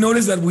 Have you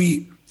noticed that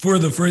we, for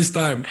the first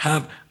time,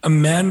 have a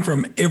man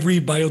from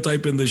every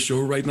biotype in the show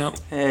right now?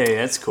 Hey,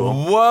 that's cool.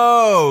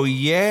 Whoa,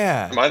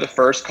 yeah. Am I the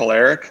first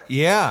choleric?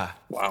 Yeah.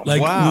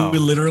 Wow. We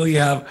literally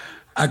have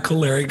a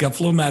choleric, a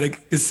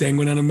phlegmatic, a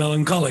sanguine, and a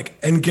melancholic.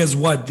 And guess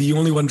what? The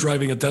only one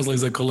driving a Tesla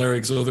is a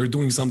choleric, so they're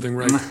doing something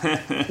right.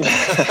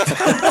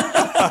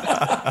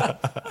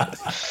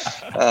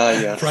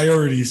 Yeah.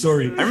 Priority,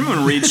 sorry. I remember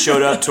when Reed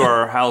showed up to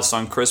our house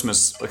on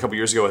Christmas a couple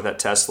years ago with that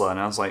Tesla, and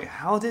I was like,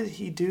 how did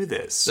he do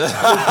this?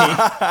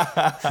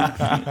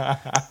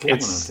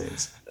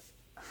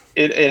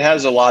 It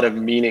has a lot of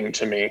meaning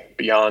to me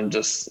beyond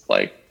just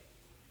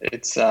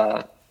it's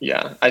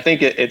yeah. I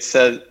think it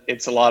says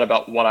it's a lot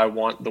about what I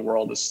want the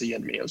world to see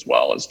in me, as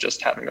well as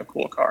just having a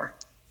cool car.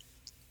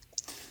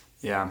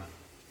 Yeah.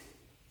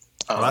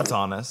 Well, that's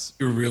honest.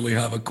 You really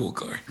have a cool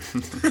car.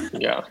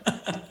 Yeah.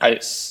 I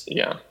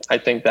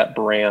think that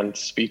brand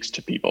speaks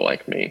to people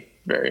like me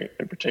very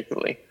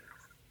particularly.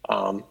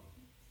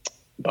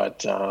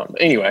 But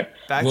anyway.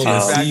 The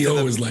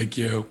CEO is like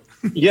you.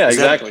 Yeah,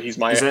 exactly. He's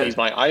my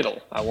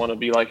idol. I want to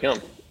be like him.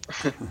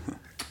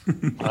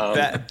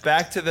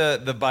 Back to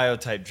the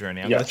biotype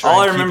journey.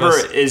 All I remember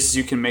is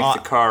you can make the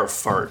car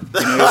fart.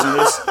 You know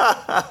this?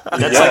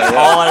 That's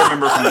all I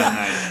remember from that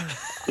night.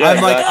 Yeah,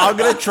 I'm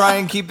going to try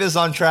and keep this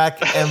on track,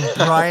 and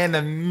Brian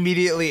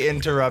immediately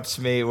interrupts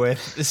me with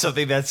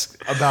something that's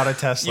about a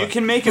Tesla. You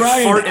can make it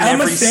fart in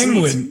every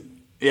sanguine. seat.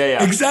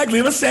 Yeah. Exactly,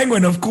 I'm a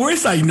sanguine. Of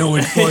course I know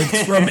it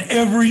farts from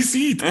every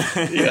seat.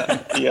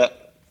 Yeah.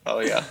 Oh,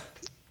 yeah.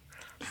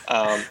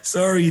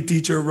 Sorry,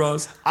 teacher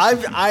Ross.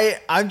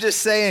 I'm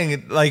just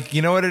saying,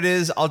 you know what it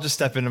is? I'll just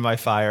step into my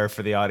fire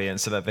for the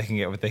audience so that they can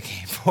get what they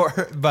came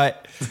for.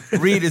 But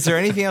Reed, is there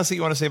anything else that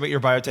you want to say about your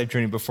biotype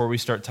journey before we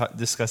start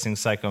discussing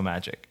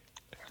Psychomagic?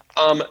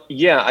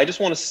 Yeah, I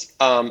just want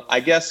to, I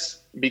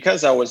guess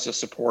because I was a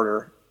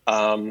supporter,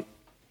 and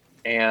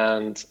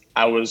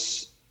I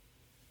was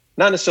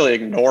not necessarily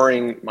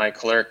ignoring my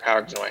choleric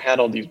power, because I had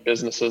all these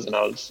businesses and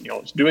I was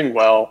doing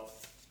well,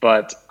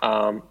 but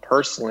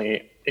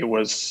personally, it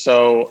was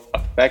so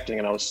affecting,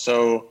 and it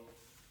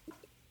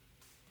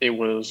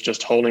was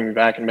just holding me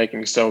back and making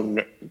me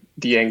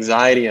the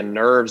anxiety and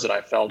nerves that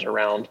I felt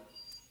around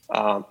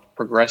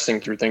progressing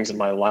through things in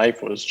my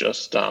life was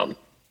just,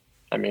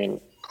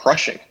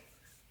 crushing.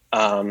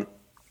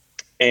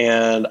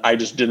 And I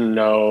just didn't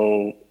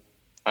know,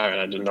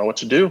 I didn't know what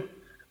to do.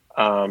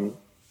 But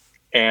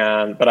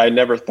I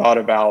never thought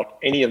about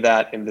any of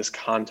that in this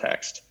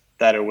context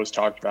that it was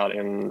talked about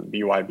in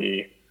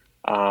BYB,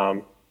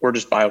 or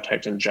just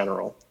biotypes in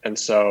general. And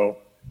so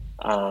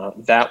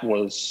that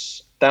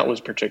was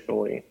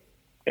particularly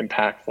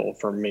impactful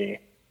for me.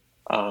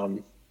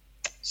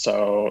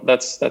 So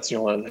that's the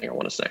only other thing I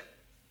want to say.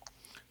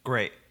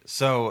 Great.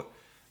 So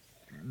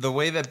the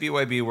way that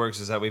BYB works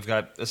is that we've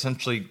got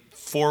essentially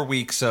 4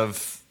 weeks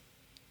of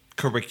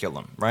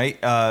curriculum, right?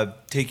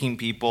 Taking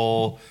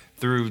people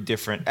through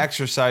different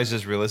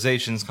exercises,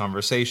 realizations,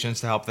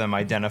 conversations to help them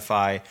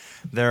identify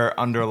their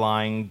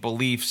underlying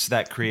beliefs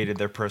that created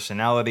their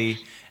personality.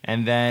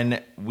 And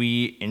then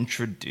we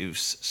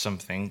introduce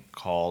something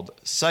called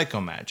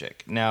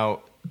Psychomagic.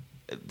 Now,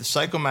 the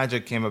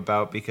Psychomagic came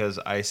about because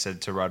I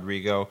said to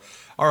Rodrigo,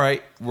 all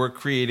right, we're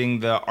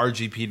creating the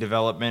RGP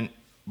development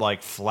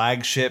like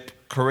flagship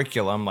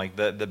curriculum, like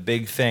the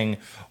big thing.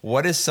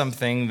 What is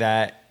something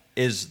that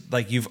is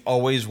like you've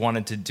always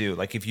wanted to do?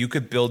 Like if you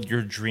could build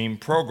your dream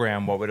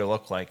program, what would it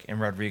look like? And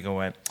Rodrigo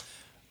went,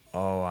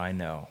 oh, I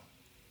know.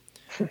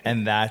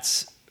 And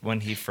that's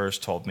when he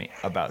first told me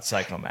about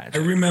Psychomagic. I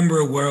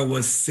remember where I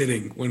was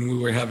sitting when we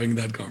were having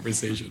that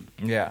conversation.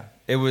 Yeah.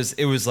 It was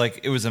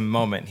a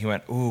moment. He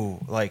went, ooh,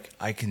 like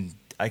I can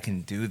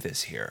do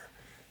this here.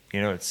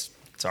 You know, it's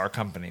our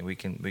company. We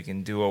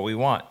can do what we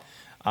want.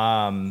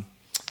 And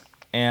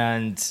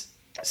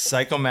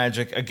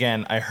Psychomagic,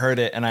 again, I heard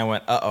it and I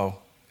went, uh-oh.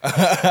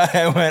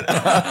 I went,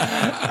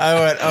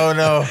 oh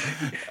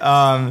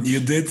no. You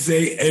did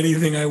say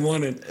anything I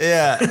wanted.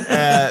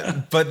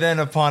 Yeah. But then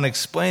upon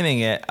explaining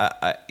it,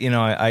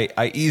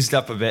 I eased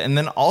up a bit. And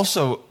then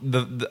also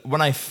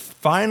when I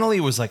finally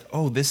was like,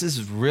 oh, this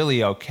is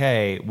really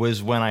okay,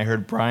 was when I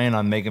heard Brian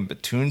on Megan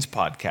Batoon's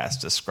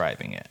podcast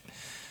describing it.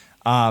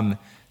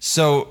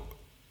 So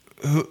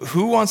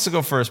who wants to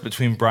go first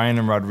between Brian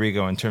and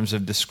Rodrigo in terms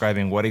of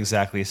describing what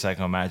exactly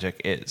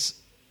Psychomagic is?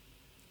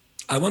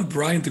 I want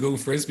Brian to go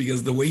first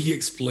because the way he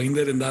explained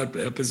it in that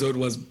episode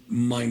was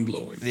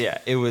mind-blowing. Yeah,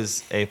 it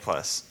was A+.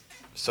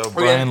 So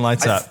Brian,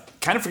 lights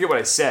up. Kind of forget what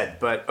I said,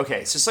 but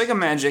okay. So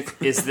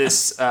Psychomagic is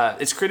this.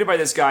 It's created by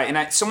this guy,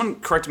 and someone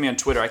corrected me on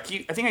Twitter.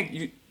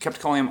 You kept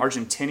calling him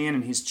Argentinian,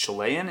 and he's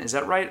Chilean. Is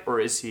that right, or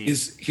is he?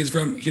 He's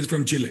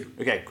from Chile.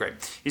 Okay, great.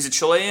 He's a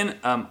Chilean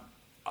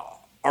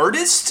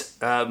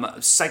artist,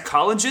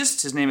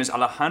 psychologist. His name is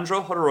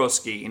Alejandro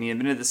Jodorowsky, and he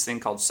invented this thing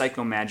called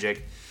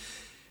Psychomagic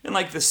in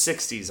like the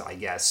 60s, I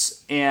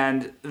guess.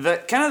 And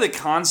the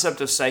concept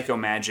of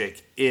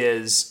Psychomagic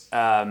is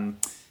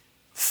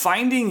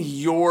finding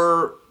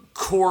your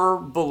core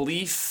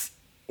belief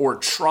or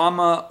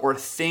trauma or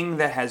thing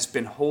that has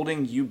been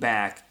holding you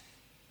back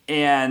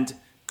and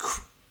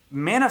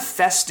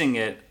manifesting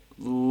it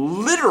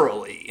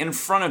literally in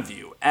front of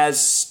you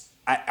as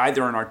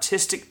either an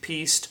artistic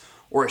piece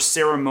or a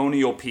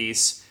ceremonial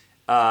piece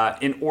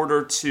in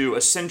order to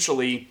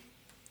essentially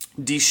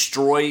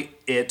destroy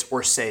it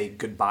or say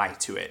goodbye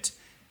to it.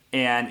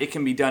 And it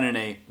can be done in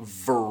a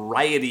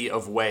variety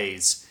of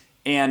ways.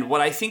 And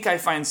what I think I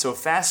find so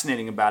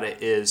fascinating about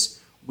it is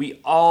we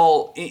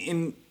all,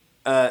 in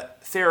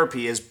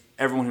therapy, as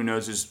everyone who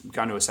knows who's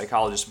gone to a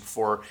psychologist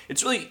before,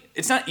 it's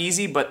not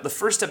easy, but the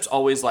first step's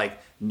always like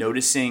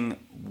noticing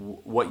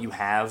what you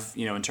have,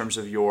 in terms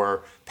of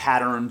your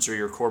patterns or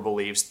your core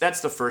beliefs. That's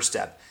the first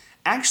step.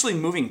 Actually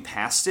moving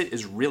past it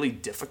is really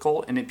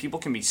difficult, and people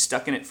can be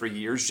stuck in it for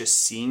years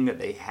just seeing that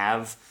they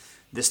have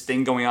this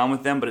thing going on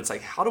with them, but it's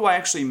like, how do I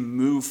actually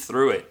move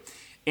through it?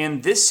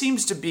 And this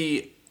seems to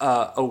be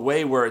a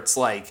way where it's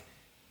like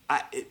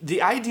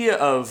the idea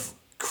of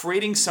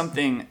creating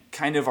something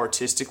kind of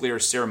artistically or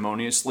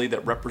ceremoniously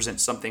that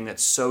represents something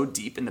that's so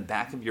deep in the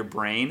back of your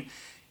brain,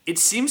 it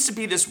seems to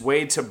be this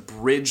way to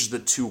bridge the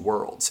two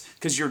worlds,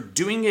 because you're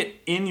doing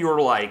it in your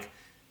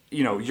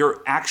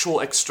your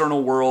actual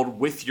external world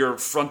with your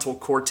frontal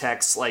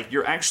cortex. Like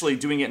you're actually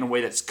doing it in a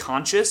way that's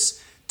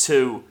conscious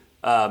to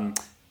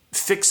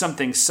fix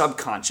something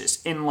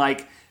subconscious. And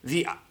I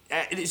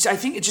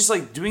think it's just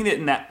like doing it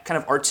in that kind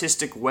of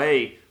artistic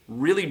way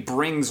really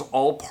brings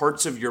all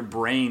parts of your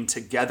brain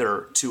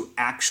together to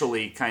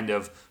actually kind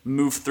of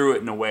move through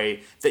it in a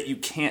way that you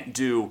can't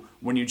do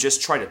when you just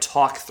try to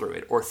talk through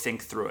it or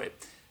think through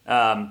it.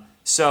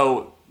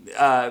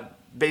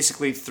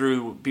 Basically,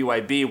 through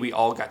BYB, we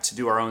all got to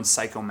do our own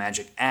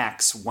psychomagic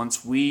acts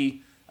once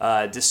we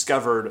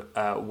discovered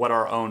what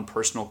our own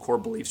personal core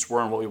beliefs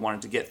were and what we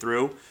wanted to get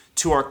through.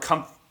 To our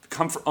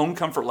own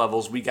comfort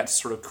levels, we got to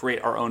sort of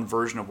create our own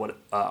version of what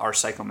our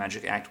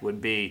psychomagic act would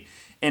be.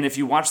 And if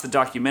you watch the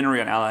documentary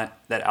on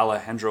that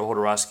Alejandro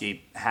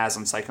Jodorowsky has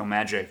on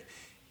Psychomagic,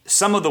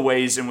 some of the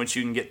ways in which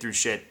you can get through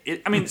shit,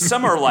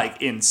 some are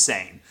like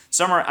insane.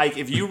 Some are like,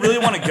 if you really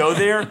want to go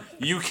there,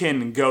 you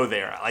can go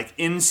there. Like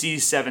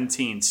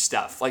NC-17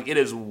 stuff. Like it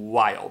is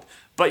wild.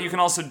 But you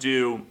can also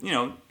do,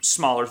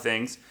 smaller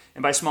things.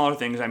 And by smaller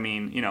things, I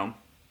mean,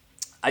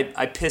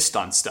 I pissed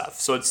on stuff.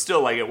 So it's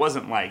still like, it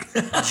wasn't like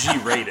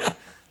G-rated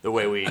the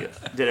way we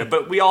did it.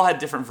 But we all had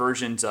different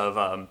versions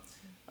of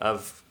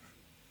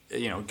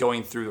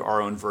going through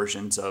our own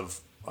versions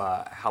of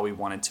how we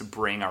wanted to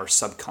bring our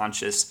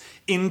subconscious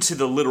into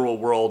the literal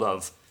world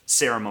of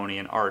ceremony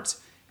and art.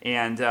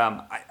 And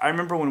I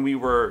remember when we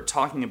were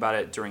talking about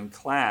it during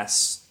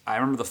class, I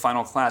remember the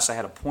final class, I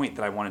had a point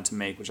that I wanted to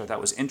make, which I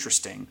thought was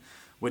interesting,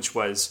 which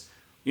was,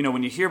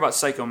 when you hear about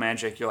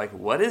psychomagic, you're like,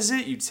 what is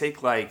it? You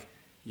take like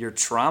your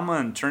trauma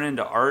and turn it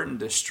into art and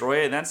destroy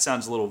it? That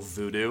sounds a little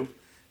voodoo.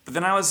 But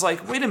then I was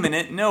like, wait a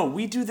minute, no,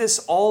 we do this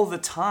all the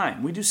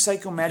time. We do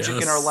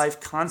psychomagic in our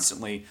life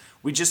constantly.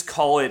 We just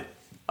call it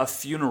a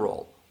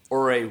funeral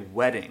or a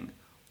wedding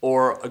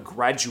or a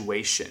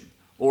graduation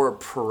or a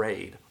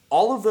parade.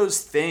 All of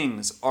those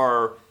things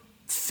are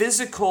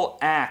physical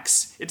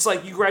acts. It's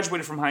like you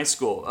graduated from high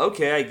school.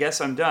 Okay, I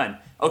guess I'm done.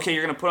 Okay,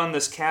 you're going to put on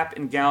this cap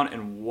and gown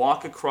and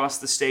walk across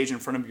the stage in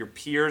front of your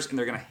peers, and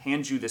they're going to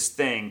hand you this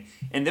thing.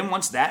 And then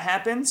once that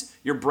happens,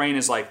 your brain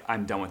is like,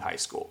 I'm done with high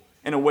school,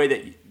 in a way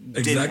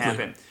that didn't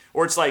happen.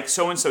 Or it's like,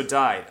 so-and-so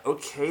died.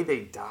 Okay, they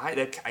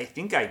died. I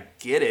think I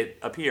get it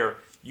up here.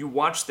 You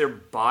watch their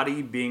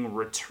body being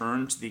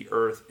returned to the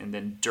earth and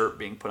then dirt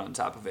being put on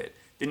top of it.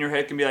 Then your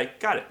head can be like,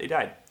 got it, they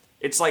died.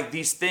 It's like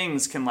these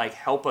things can like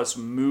help us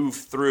move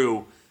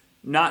through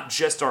not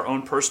just our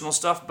own personal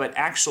stuff, but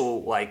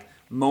actual like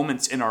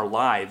moments in our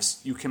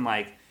lives. You can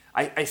like,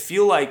 I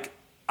feel like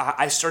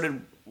I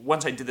started,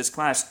 once I did this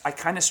class, I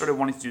kind of started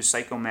wanting to do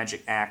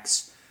psychomagic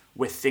acts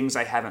with things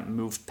I haven't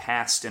moved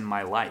past in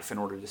my life in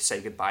order to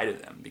say goodbye to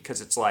them.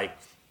 Because it's like,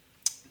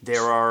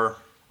 there are,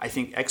 I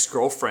think,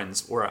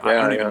 ex-girlfriends where I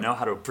don't even know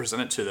how to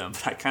present it to them,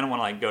 but I kind of want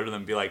to like go to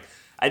them and be like,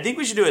 I think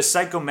we should do a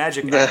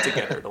psychomagic act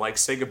together to like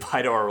say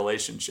goodbye to our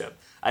relationship.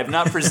 I've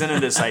not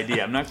presented this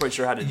idea. I'm not quite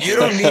sure how to do it. You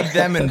don't need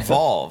them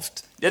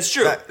involved. That's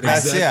true.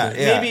 That's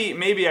yeah.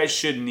 Maybe I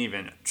shouldn't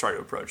even try to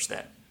approach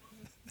that.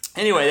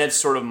 Anyway, that's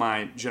sort of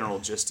my general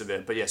gist of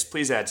it. But yes,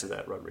 please add to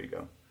that,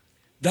 Rodrigo.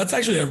 That's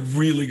actually a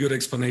really good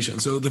explanation.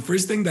 So the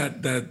first thing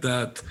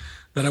that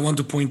I want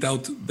to point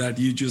out that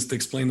you just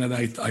explained that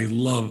I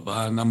love,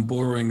 and I'm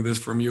borrowing this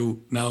from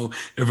you now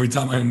every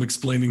time I'm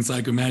explaining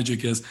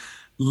psychomagic, is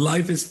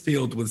life is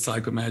filled with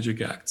psychomagic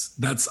acts.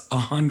 That's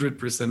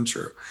 100%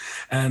 true.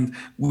 And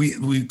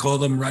we call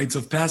them rites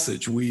of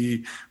passage.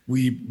 We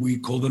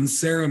call them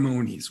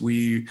ceremonies.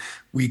 We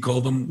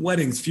call them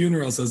weddings,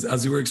 funerals,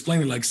 as you were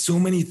explaining, like so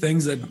many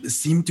things that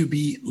seem to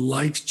be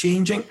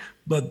life-changing,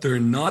 but they're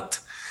not.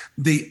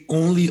 They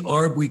only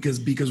are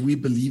because we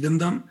believe in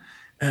them.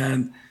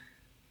 And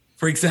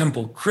for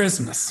example,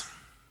 Christmas.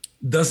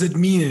 Does it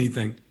mean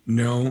anything?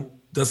 No.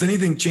 Does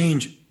anything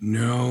change?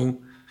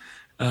 No.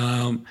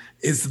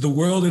 Is the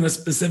world in a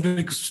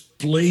specific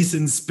place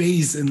in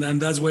space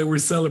and that's why we're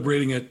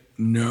celebrating it?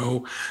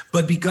 No.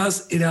 But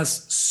because it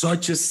has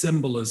such a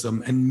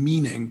symbolism and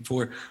meaning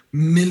for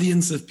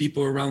millions of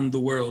people around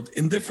the world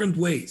in different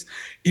ways,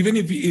 even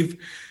if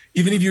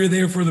you're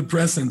there for the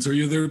presents, or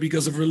you're there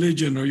because of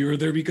religion, or you're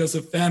there because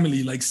of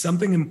family, like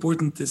something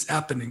important is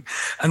happening.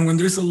 And when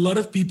there's a lot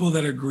of people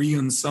that agree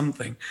on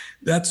something,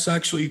 that's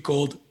actually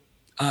called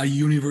a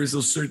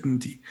universal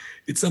certainty.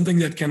 It's something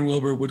that Ken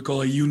Wilber would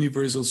call a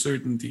universal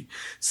certainty,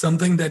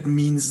 something that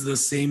means the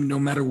same no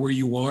matter where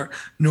you are,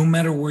 no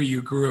matter where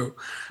you grew,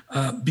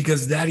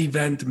 because that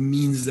event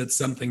means that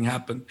something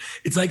happened.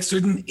 It's like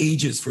certain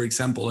ages, for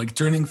example, like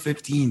turning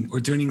 15 or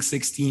turning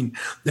 16.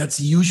 That's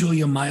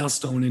usually a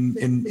milestone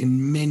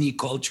in many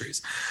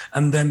cultures.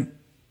 And then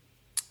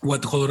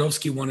what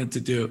Jodorowsky wanted to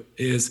do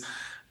is,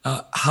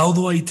 how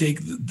do I take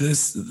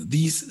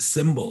these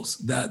symbols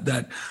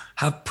that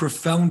have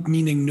profound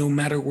meaning no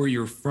matter where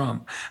you're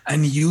from,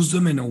 and use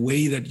them in a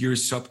way that your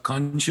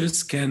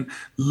subconscious can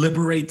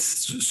liberate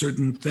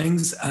certain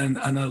things and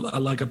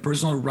like a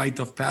personal rite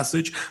of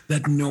passage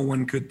that no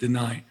one could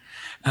deny.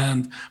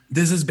 And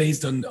this is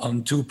based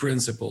on two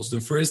principles.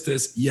 The first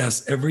is,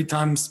 yes, every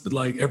time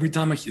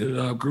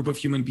a group of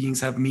human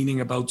beings have meaning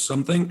about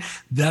something,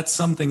 that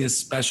something is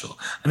special.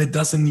 And it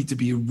doesn't need to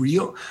be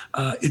real.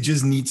 It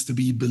just needs to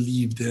be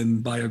believed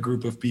in by a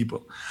group of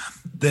people.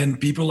 Then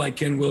people like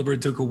Ken Wilber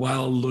took a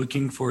while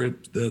looking for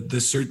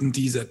the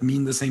certainties that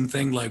mean the same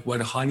thing, like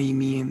what honey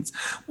means,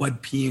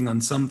 what peeing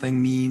on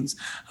something means,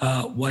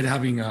 what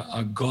having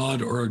a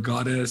god or a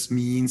goddess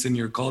means in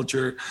your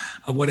culture,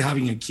 what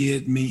having a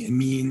kid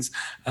means,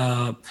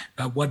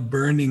 what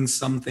burning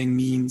something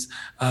means,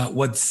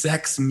 what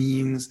sex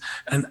means.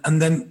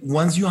 And then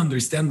once you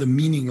understand the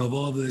meaning of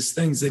all of these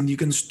things, then you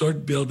can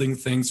start building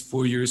things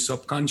for your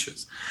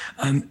subconscious.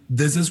 And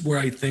this is where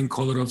I think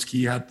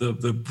Jodorowsky had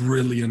the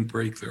brilliant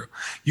breakthrough.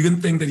 You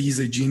can think that he's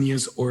a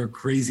genius or a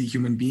crazy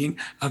human being.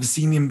 I've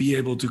seen him be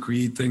able to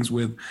create things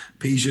with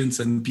patients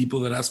and people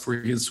that ask for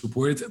his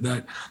support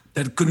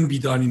that couldn't be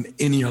done in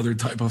any other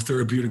type of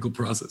therapeutical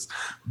process.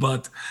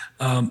 But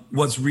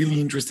what's really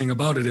interesting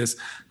about it is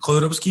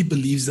Jodorowsky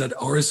believes that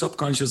our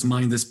subconscious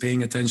mind is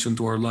paying attention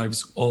to our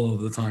lives all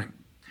of the time.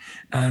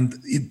 And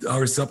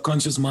our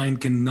subconscious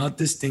mind cannot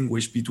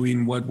distinguish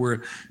between what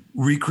we're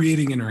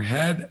recreating in our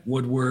head,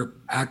 what we're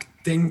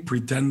acting,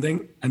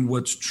 pretending, and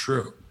what's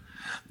true.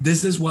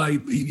 This is why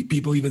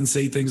people even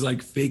say things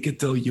like fake it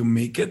till you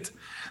make it.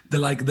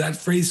 That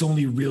phrase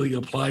only really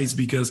applies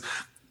because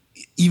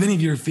even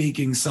if you're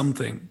faking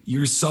something,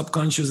 your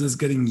subconscious is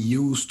getting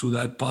used to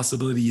that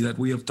possibility, that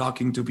way of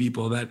talking to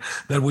people, that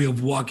way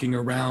of walking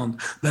around,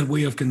 that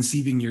way of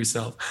conceiving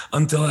yourself,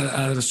 until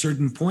at a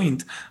certain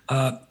point,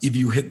 if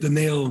you hit the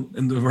nail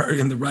in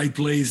the right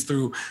place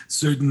through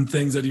certain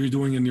things that you're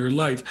doing in your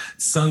life,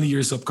 suddenly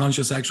your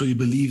subconscious actually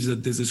believes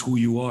that this is who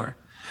you are.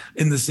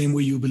 In the same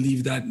way you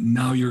believe that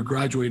now you're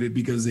graduated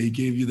because they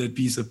gave you that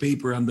piece of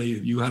paper and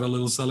you had a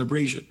little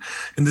celebration.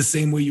 In the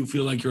same way you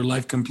feel like your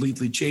life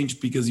completely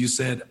changed because you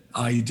said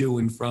I do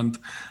in front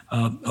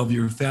of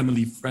your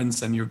family,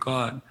 friends, and your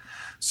God.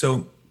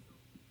 So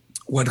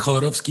what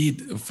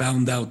Jodorowsky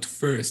found out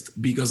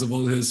first, because of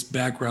all his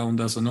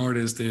background as an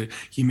artist,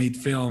 he made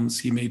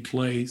films, he made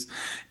plays,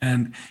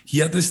 and he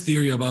had this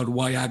theory about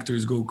why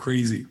actors go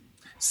crazy,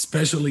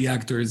 especially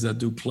actors that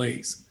do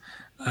plays.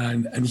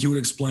 And he would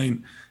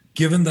explain,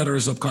 given that our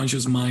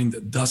subconscious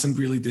mind doesn't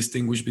really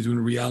distinguish between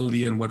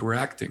reality and what we're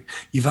acting.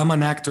 If I'm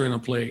an actor in a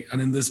play, and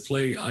in this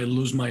play I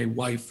lose my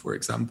wife, for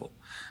example,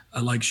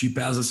 like she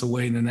passes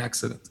away in an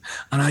accident,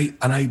 and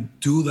I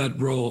do that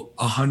role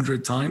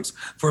 100 times,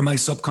 for my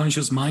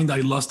subconscious mind I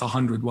lost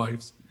 100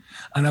 wives.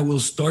 And I will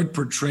start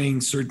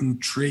portraying certain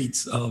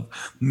traits of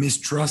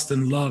mistrust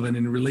and love, and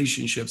in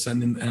relationships,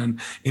 and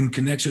in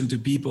connection to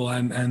people,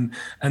 and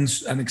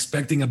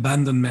expecting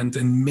abandonment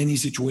in many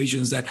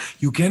situations that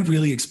you can't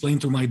really explain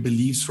through my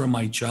beliefs from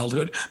my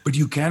childhood, but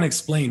you can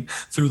explain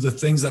through the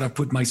things that I've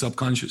put my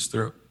subconscious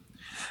through.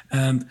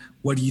 And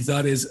what he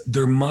thought is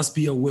there must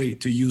be a way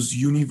to use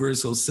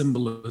universal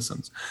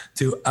symbolisms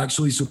to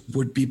actually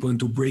support people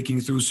into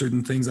breaking through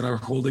certain things that are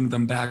holding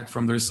them back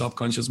from their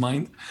subconscious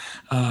mind.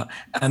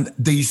 And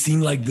they seem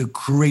like the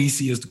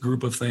craziest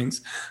group of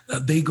things.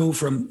 They go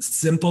from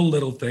simple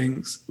little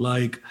things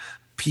like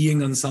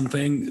peeing on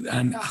something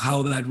and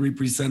how that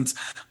represents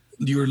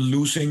you're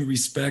losing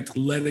respect,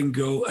 letting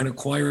go, and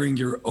acquiring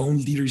your own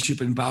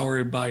leadership and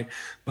power by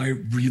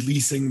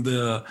releasing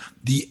the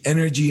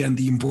energy and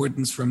the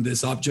importance from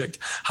this object.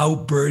 How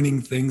burning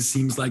things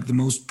seems like the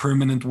most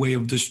permanent way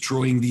of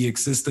destroying the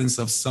existence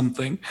of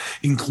something,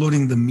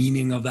 including the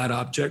meaning of that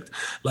object.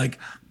 Like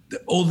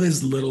all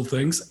these little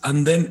things.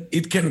 And then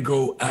it can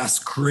go as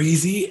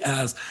crazy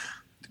as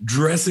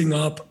dressing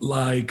up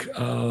like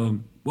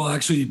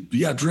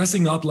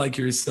dressing up like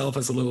yourself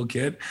as a little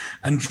kid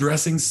and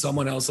dressing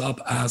someone else up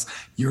as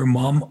your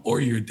mom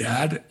or your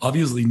dad.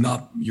 Obviously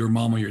not your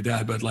mom or your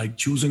dad, but like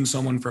choosing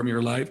someone from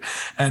your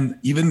life and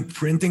even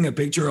printing a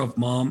picture of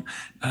mom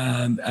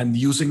and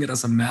using it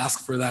as a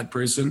mask for that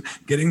person,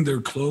 getting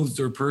their clothes,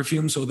 their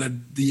perfume, so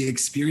that the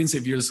experience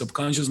of your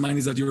subconscious mind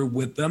is that you're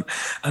with them,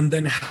 and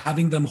then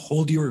having them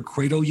hold you or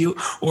cradle you,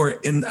 or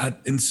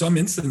in some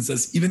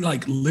instances, even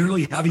like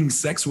literally having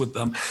sex with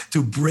them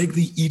to break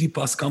the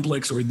Oedipus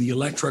complex or the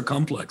Electra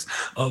complex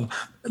of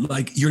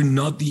like, you're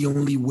not the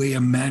only way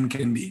a man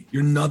can be.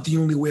 You're not the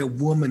only way a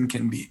woman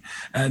can be.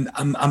 And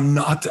I'm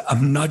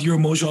not your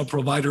emotional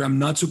provider. I'm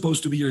not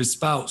supposed to be your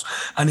spouse.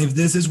 And if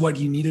this is what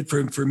you needed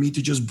for me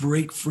to just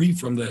break free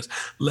from this,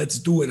 let's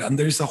do it. And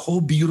there's a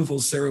whole beautiful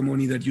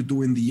ceremony that you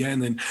do in the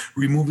end, and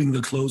removing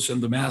the clothes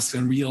and the masks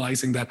and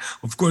realizing that,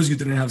 of course, you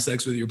didn't have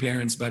sex with your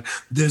parents, but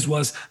this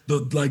was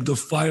the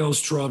final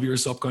straw of your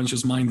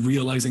subconscious mind,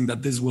 realizing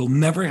that this will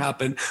never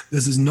happen.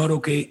 This is not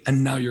okay.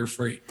 And now you're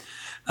free.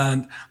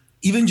 And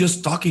even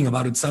just talking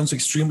about it sounds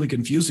extremely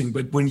confusing,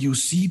 but when you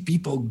see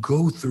people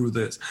go through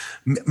this,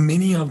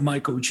 many of my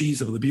coachees,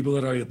 of the people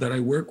that I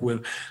work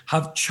with,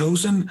 have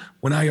chosen,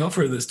 when I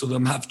offer this to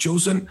them, have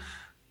chosen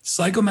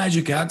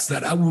psychomagic acts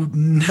that I would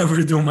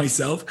never do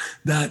myself,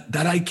 that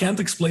I can't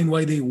explain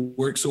why they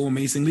work so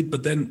amazingly,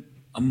 but then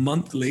a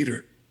month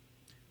later,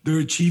 they're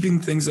achieving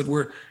things that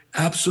were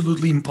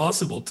absolutely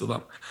impossible to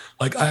them.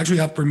 Like, I actually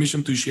have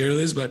permission to share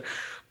this, but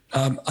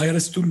I had a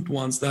student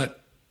once that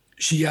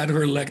she had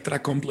her Electra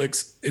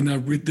complex in a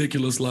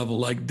ridiculous level.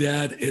 Like,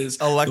 dad is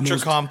Electra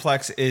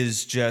complex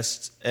is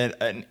just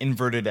an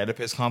inverted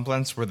Oedipus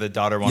complex where the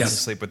daughter wants to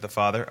sleep with the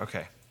father.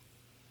 Okay.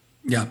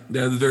 Yeah,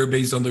 they're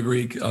based on the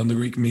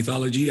Greek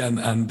mythology,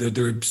 and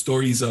they're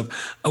stories of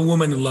a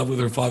woman in love with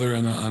her father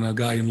and a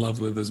guy in love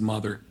with his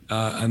mother.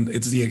 And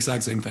it's the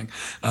exact same thing,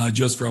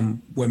 just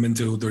from women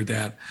to their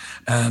dad.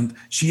 And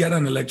she had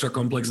an Electra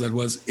complex that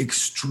was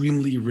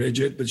extremely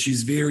rigid, but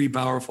she's very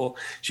powerful.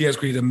 She has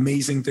created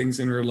amazing things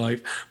in her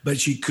life, but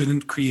she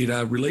couldn't create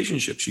a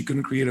relationship. She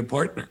couldn't create a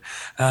partner.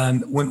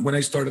 And when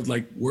I started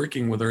like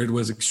working with her, it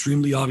was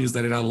extremely obvious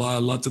that it had a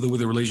lot to do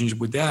with the relationship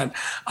with dad.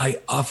 I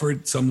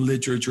offered some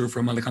literature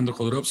from Alejandro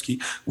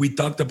Jodorowsky. We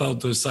talked about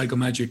the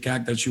psychomagic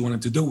act that she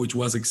wanted to do, which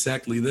was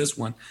exactly this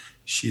one.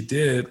 She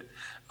did.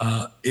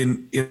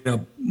 In a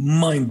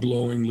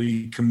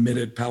mind-blowingly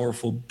committed,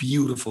 powerful,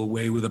 beautiful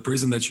way with a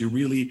person that she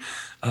really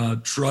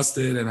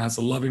trusted and has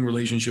a loving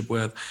relationship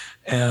with.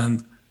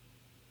 And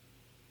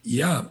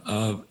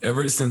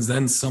ever since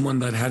then, someone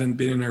that hadn't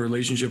been in a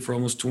relationship for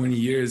almost 20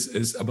 years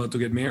is about to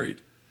get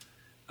married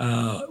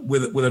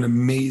with an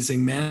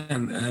amazing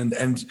man,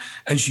 and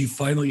she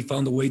finally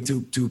found a way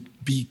to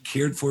be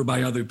cared for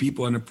by other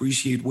people and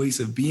appreciate ways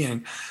of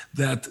being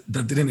that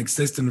didn't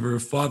exist in her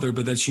father,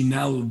 but that she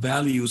now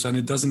values, and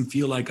it doesn't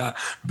feel like a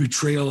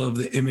betrayal of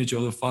the image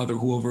of the father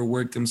who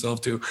overworked himself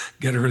to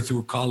get her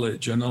through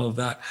college and all of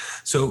that.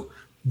 So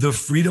the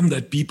freedom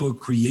that people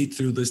create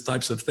through these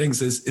types of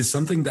things is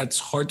something that's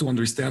hard to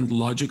understand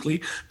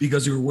logically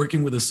because you're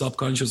working with a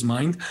subconscious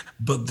mind,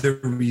 but the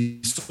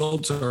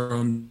results are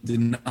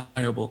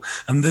undeniable.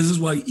 And this is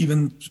why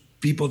even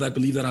people that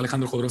believe that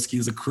Alejandro Jodorowsky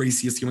is the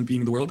craziest human being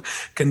in the world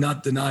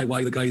cannot deny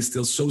why the guy is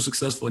still so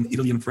successful in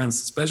Italy and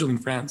France, especially in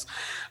France,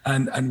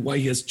 and why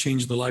he has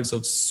changed the lives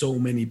of so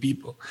many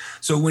people.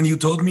 So when you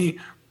told me,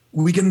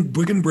 we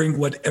can bring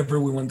whatever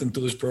we want into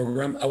this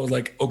program, I was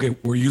like, okay,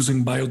 we're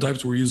using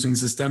biotypes, we're using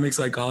systemic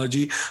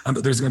psychology,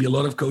 there's going to be a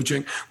lot of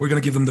coaching. We're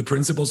going to give them the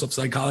principles of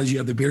psychology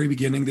at the very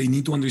beginning. They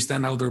need to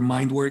understand how their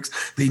mind works.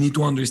 They need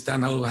to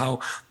understand how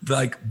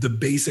like the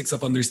basics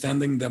of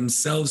understanding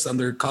themselves and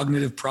their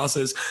cognitive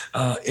process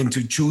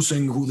into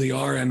choosing who they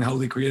are and how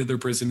they created their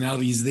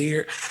personalities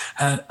there.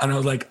 And I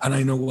was like, and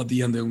I know what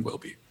the ending will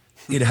be.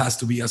 It has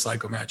to be a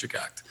psychomagic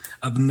act.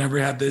 I've never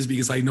had this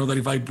because I know that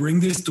if I bring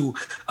this to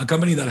a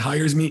company that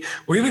hires me,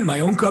 or even my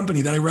own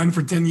company that I ran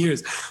for 10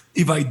 years,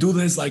 if I do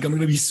this, like I'm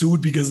going to be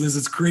sued because this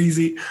is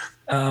crazy.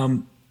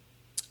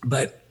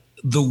 But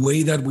the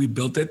way that we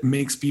built it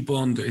makes people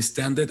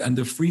understand it, and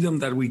the freedom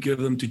that we give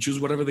them to choose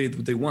whatever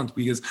they want,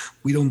 because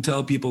we don't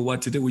tell people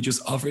what to do. We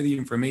just offer the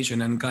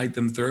information and guide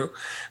them through.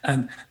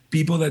 And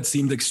people that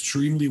seemed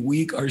extremely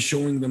weak are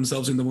showing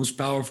themselves in the most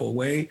powerful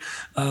way.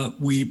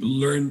 We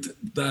learned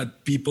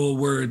that people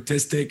were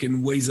autistic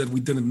in ways that we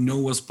didn't know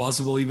was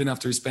possible, even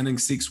after spending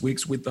 6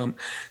 weeks with them.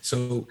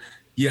 So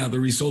yeah, the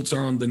results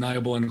are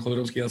undeniable, and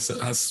Jodorowsky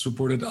has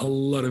supported a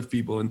lot of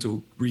people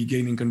into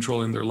regaining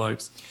control in their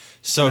lives.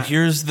 So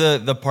here's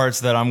the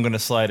parts that I'm going to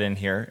slide in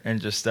here and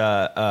just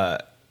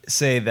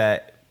say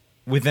that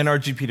within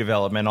RGP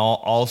development,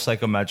 all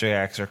psychometric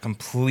acts are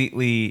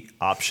completely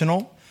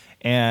optional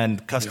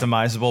and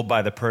customizable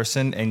by the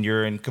person, and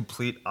you're in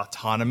complete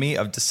autonomy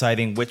of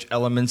deciding which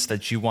elements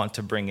that you want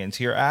to bring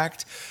into your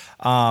act.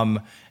 And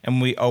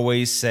we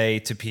always say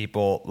to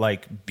people,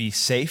 like, be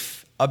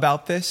safe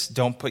about this.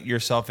 Don't put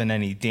yourself in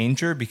any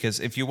danger, because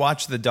if you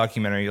watch the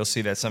documentary, you'll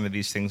see that some of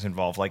these things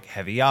involve like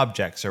heavy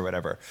objects or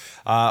whatever.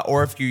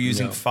 Or if you're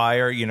using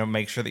fire,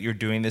 make sure that you're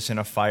doing this in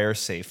a fire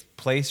safe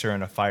place or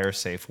in a fire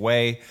safe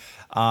way.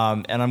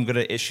 And I'm going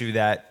to issue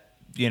that,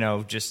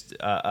 just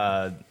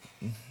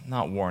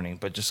not warning,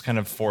 but just kind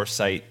of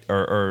foresight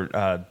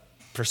or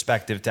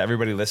perspective to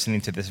everybody listening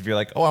to this. If you're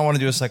like, oh, I want to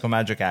do a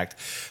psychomagic act,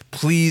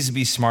 please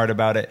be smart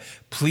about it.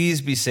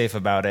 Please be safe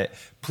about it.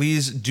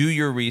 Please do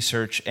your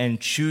research and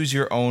choose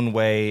your own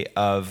way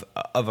of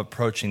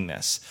approaching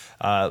this,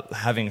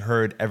 having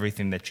heard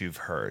everything that you've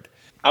heard.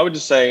 I would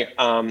just say,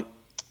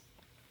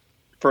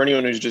 for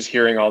anyone who's just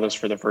hearing all this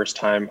for the first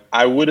time,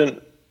 I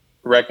wouldn't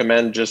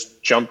recommend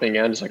just jumping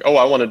in. It's like, oh,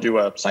 I want to do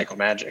a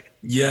psychomagic.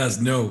 Yes,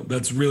 no,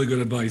 that's really good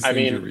advice. I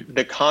mean,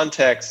 the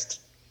context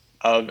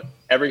of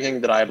everything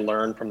that I had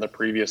learned from the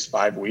previous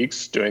 5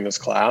 weeks doing this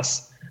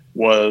class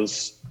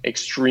was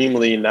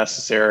extremely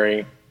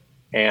necessary,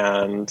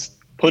 and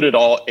put it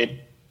all,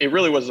 it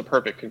really was the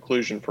perfect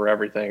conclusion for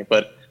everything,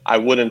 but I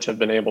wouldn't have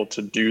been able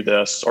to do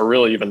this or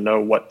really even know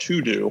what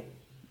to do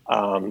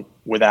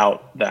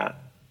without that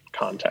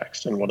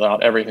context and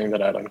without everything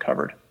that I'd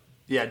uncovered.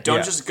 Yeah,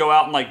 don't just go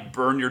out and like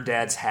burn your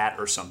dad's hat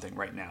or something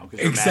right now.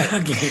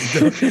 Exactly.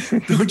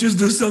 Don't just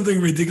do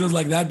something ridiculous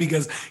like that,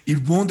 because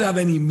it won't have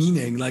any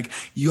meaning. Like,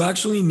 you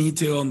actually need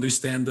to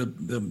understand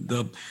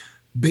the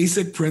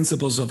basic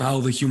principles of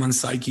how the human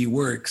psyche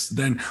works,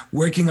 then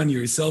working on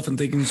yourself and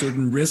taking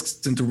certain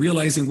risks into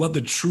realizing what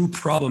the true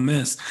problem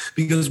is.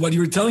 Because what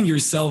you're telling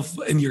yourself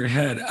in your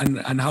head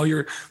and how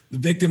you're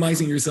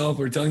victimizing yourself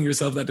or telling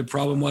yourself that the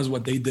problem was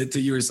what they did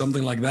to you or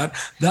something like that,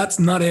 that's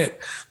not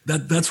it.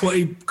 That's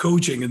why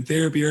coaching and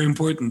therapy are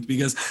important,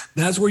 because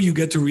that's where you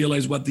get to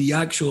realize what the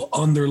actual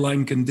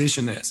underlying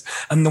condition is.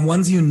 And the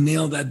once you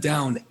nail that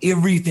down,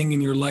 everything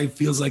in your life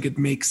feels like it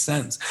makes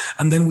sense.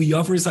 And then we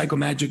offer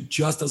Psychomagic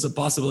just as a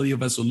possibility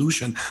of a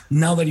solution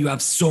now that you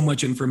have so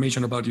much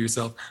information about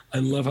yourself. I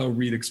love how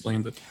Reed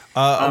explained it.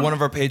 One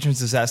of our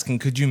patrons is asking,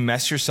 could you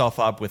mess yourself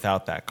up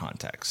without that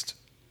context?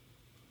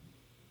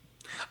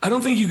 I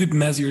don't think you could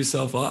mess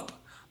yourself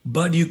up,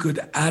 but you could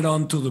add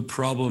on to the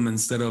problem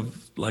instead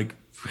of like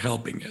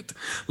helping it.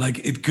 Like,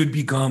 it could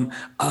become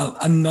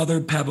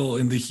another pebble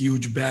in the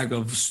huge bag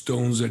of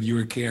stones that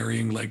you're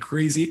carrying like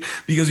crazy,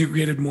 because you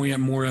created more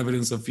and more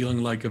evidence of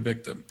feeling like a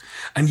victim.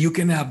 And you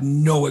can have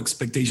no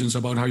expectations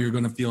about how you're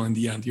going to feel in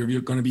the end.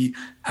 You're going to be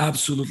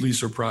absolutely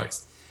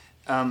surprised.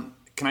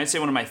 Can I say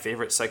one of my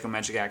favorite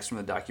psychomagic acts from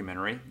the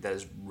documentary that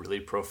is really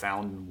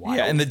profound and wild?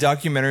 Yeah, and the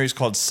documentary is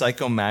called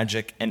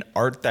Psychomagic, An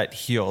Art That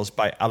Heals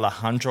by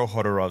Alejandro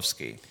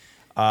Jodorowsky.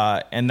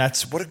 And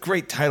that's what a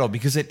great title,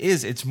 because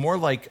it's more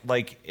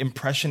like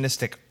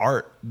impressionistic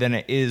art than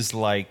it is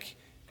like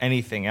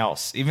anything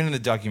else, even in the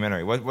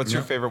documentary. What's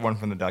your favorite one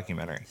from the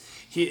documentary?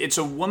 It's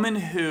a woman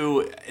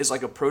who is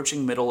like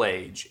approaching middle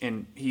age,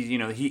 and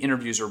he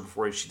interviews her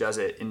before she does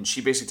it, and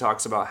she basically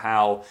talks about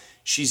how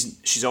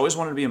she's always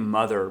wanted to be a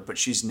mother, but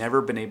she's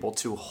never been able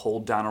to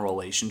hold down a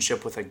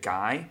relationship with a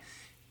guy.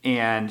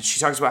 And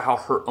she talks about how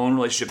her own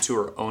relationship to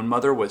her own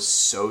mother was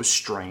so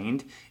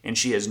strained, and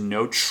she has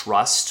no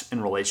trust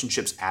in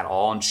relationships at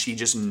all, and she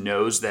just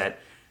knows that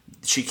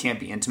she can't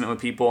be intimate with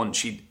people, and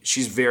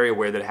she's very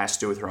aware that it has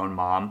to do with her own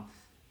mom.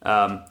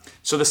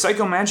 So the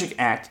Psychomagic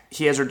act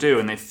he has her do,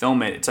 and they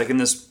film it. It's like in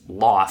this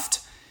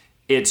loft.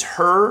 It's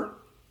her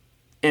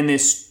and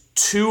these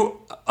two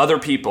other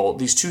people,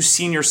 these two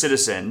senior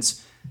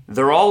citizens.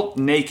 They're all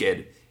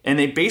naked, and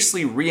they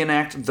basically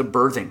reenact the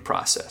birthing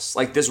process.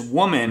 Like this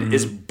woman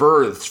is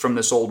birthed from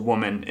this old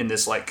woman in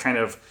this like kind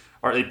of,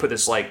 or they put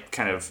this like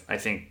kind of, I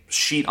think,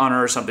 sheet on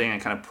her or something and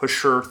kind of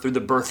push her through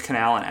the birth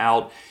canal and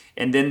out.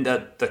 And then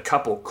the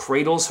couple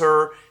cradles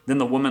her. Then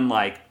the woman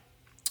like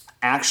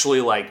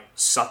actually like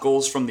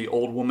suckles from the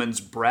old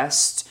woman's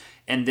breast.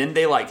 And then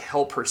they like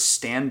help her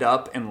stand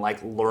up and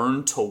like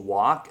learn to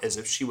walk as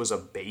if she was a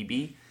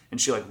baby.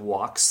 And she like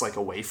walks like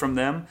away from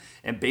them.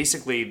 And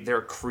basically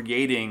they're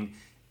creating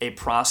a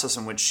process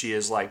in which she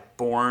is like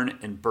born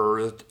and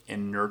birthed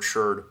and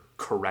nurtured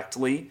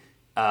correctly,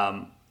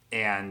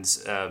 and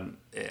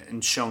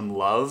shown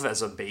love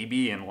as a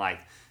baby, and like,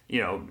 you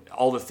know,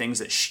 all the things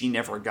that she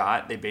never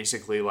got. They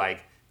basically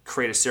like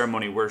create a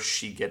ceremony where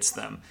she gets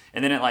them,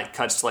 and then it like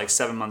cuts to like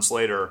 7 months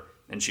later,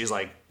 and she's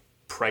like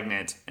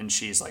pregnant, and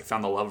she's like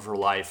found the love of her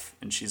life,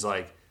 and she's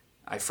like,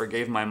 I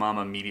forgave my mom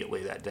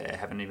immediately that day. I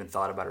haven't even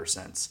thought about her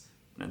since.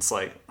 And it's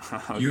like,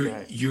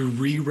 okay. You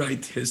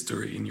rewrite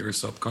history in your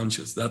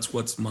subconscious. That's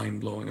what's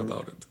mind-blowing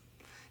about it.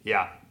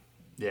 Yeah,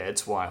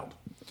 it's wild.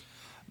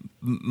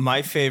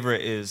 My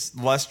favorite is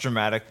less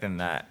dramatic than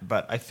that,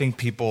 but I think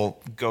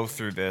people go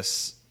through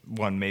this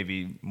one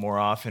maybe more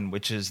often,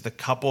 which is the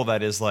couple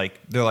that is like,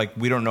 they're like,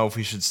 we don't know if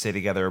we should stay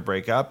together or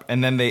break up.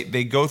 And then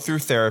they go through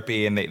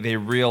therapy, and they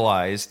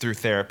realize through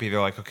therapy, they're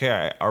like,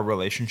 okay, our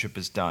relationship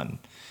is done.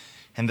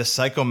 And the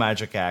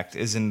Psychomagic act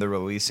is in the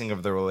releasing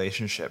of the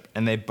relationship.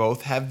 And they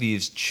both have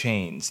these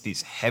chains,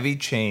 these heavy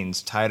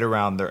chains tied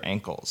around their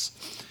ankles.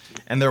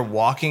 And they're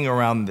walking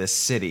around this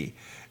city,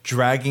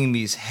 dragging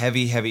these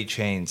heavy, heavy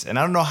chains. And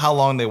I don't know how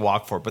long they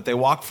walk for, but they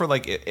walk for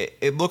like,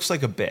 it looks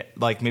like a bit,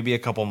 like maybe a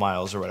couple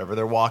miles or whatever.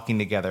 They're walking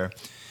together.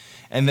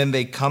 And then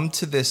they come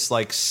to this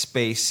like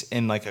space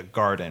in like a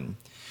garden.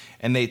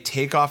 And they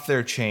take off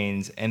their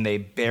chains and they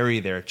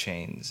bury their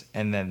chains,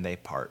 and then they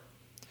part.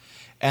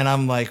 And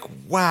I'm like,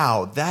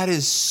 wow, that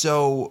is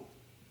so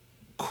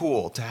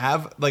cool to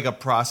have like a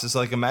process.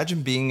 Like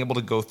imagine being able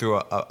to go through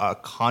a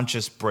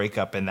conscious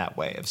breakup in that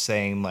way of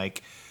saying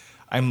like,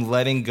 I'm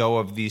letting go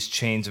of these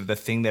chains of the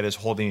thing that is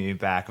holding me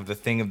back, of the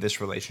thing of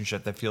this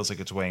relationship that feels like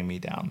it's weighing me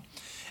down.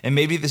 And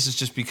maybe this is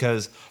just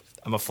because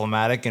I'm a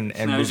phlegmatic and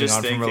moving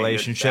on from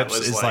relationships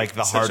is like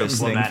the hardest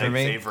thing for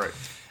me. Favorite.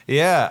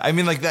 Yeah, I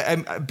mean like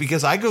that,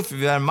 because I go through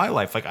that in my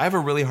life. Like I have a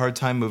really hard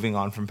time moving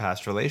on from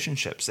past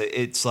relationships.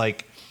 It's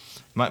like,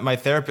 my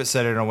therapist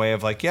said it in a way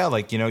of like, yeah,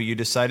 like, you know, you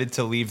decided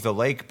to leave the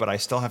lake, but I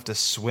still have to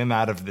swim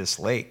out of this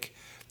lake.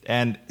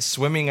 And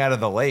swimming out of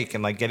the lake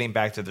and like getting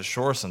back to the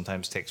shore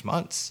sometimes takes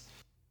months.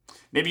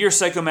 Maybe your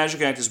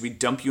Psychomagic act is we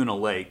dump you in a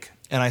lake.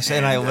 And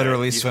I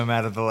literally swim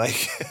out of the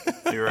lake.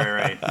 You're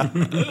right.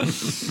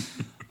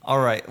 All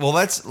right. Well,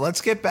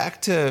 let's get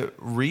back to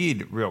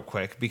Reed real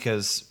quick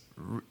because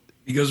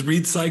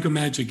Reed's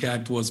Psychomagic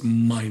act was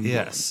mind-blowing.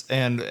 Yes.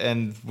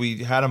 And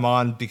we had him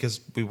on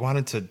because we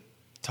wanted to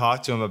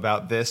talk to him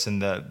about this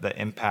and the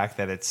impact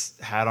that it's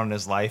had on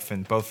his life,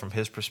 and both from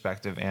his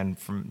perspective and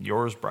from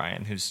yours,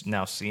 Brian, who's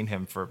now seen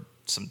him for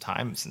some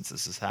time since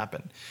this has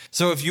happened.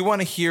 So if you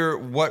want to hear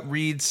what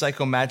Reed's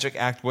Psychomagic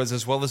act was,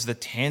 as well as the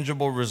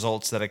tangible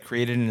results that it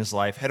created in his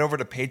life, head over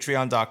to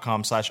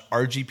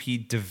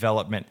patreon.com/RGP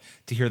development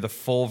to hear the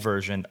full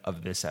version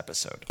of this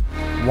episode.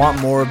 Want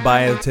more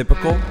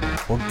Biotypical?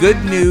 Well,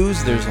 good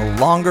news. There's a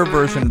longer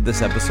version of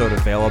this episode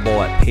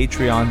available at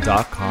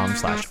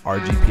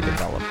patreon.com/RGP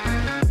development.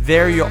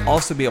 There, you'll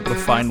also be able to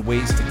find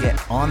ways to get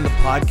on the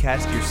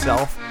podcast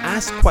yourself,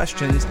 ask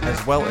questions,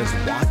 as well as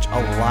watch a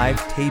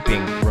live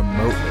taping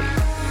remotely.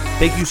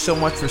 Thank you so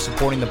much for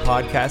supporting the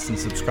podcast and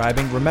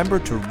subscribing. Remember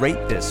to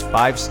rate this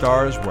 5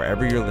 stars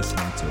wherever you're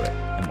listening to it,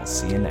 and we'll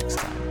see you next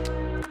time.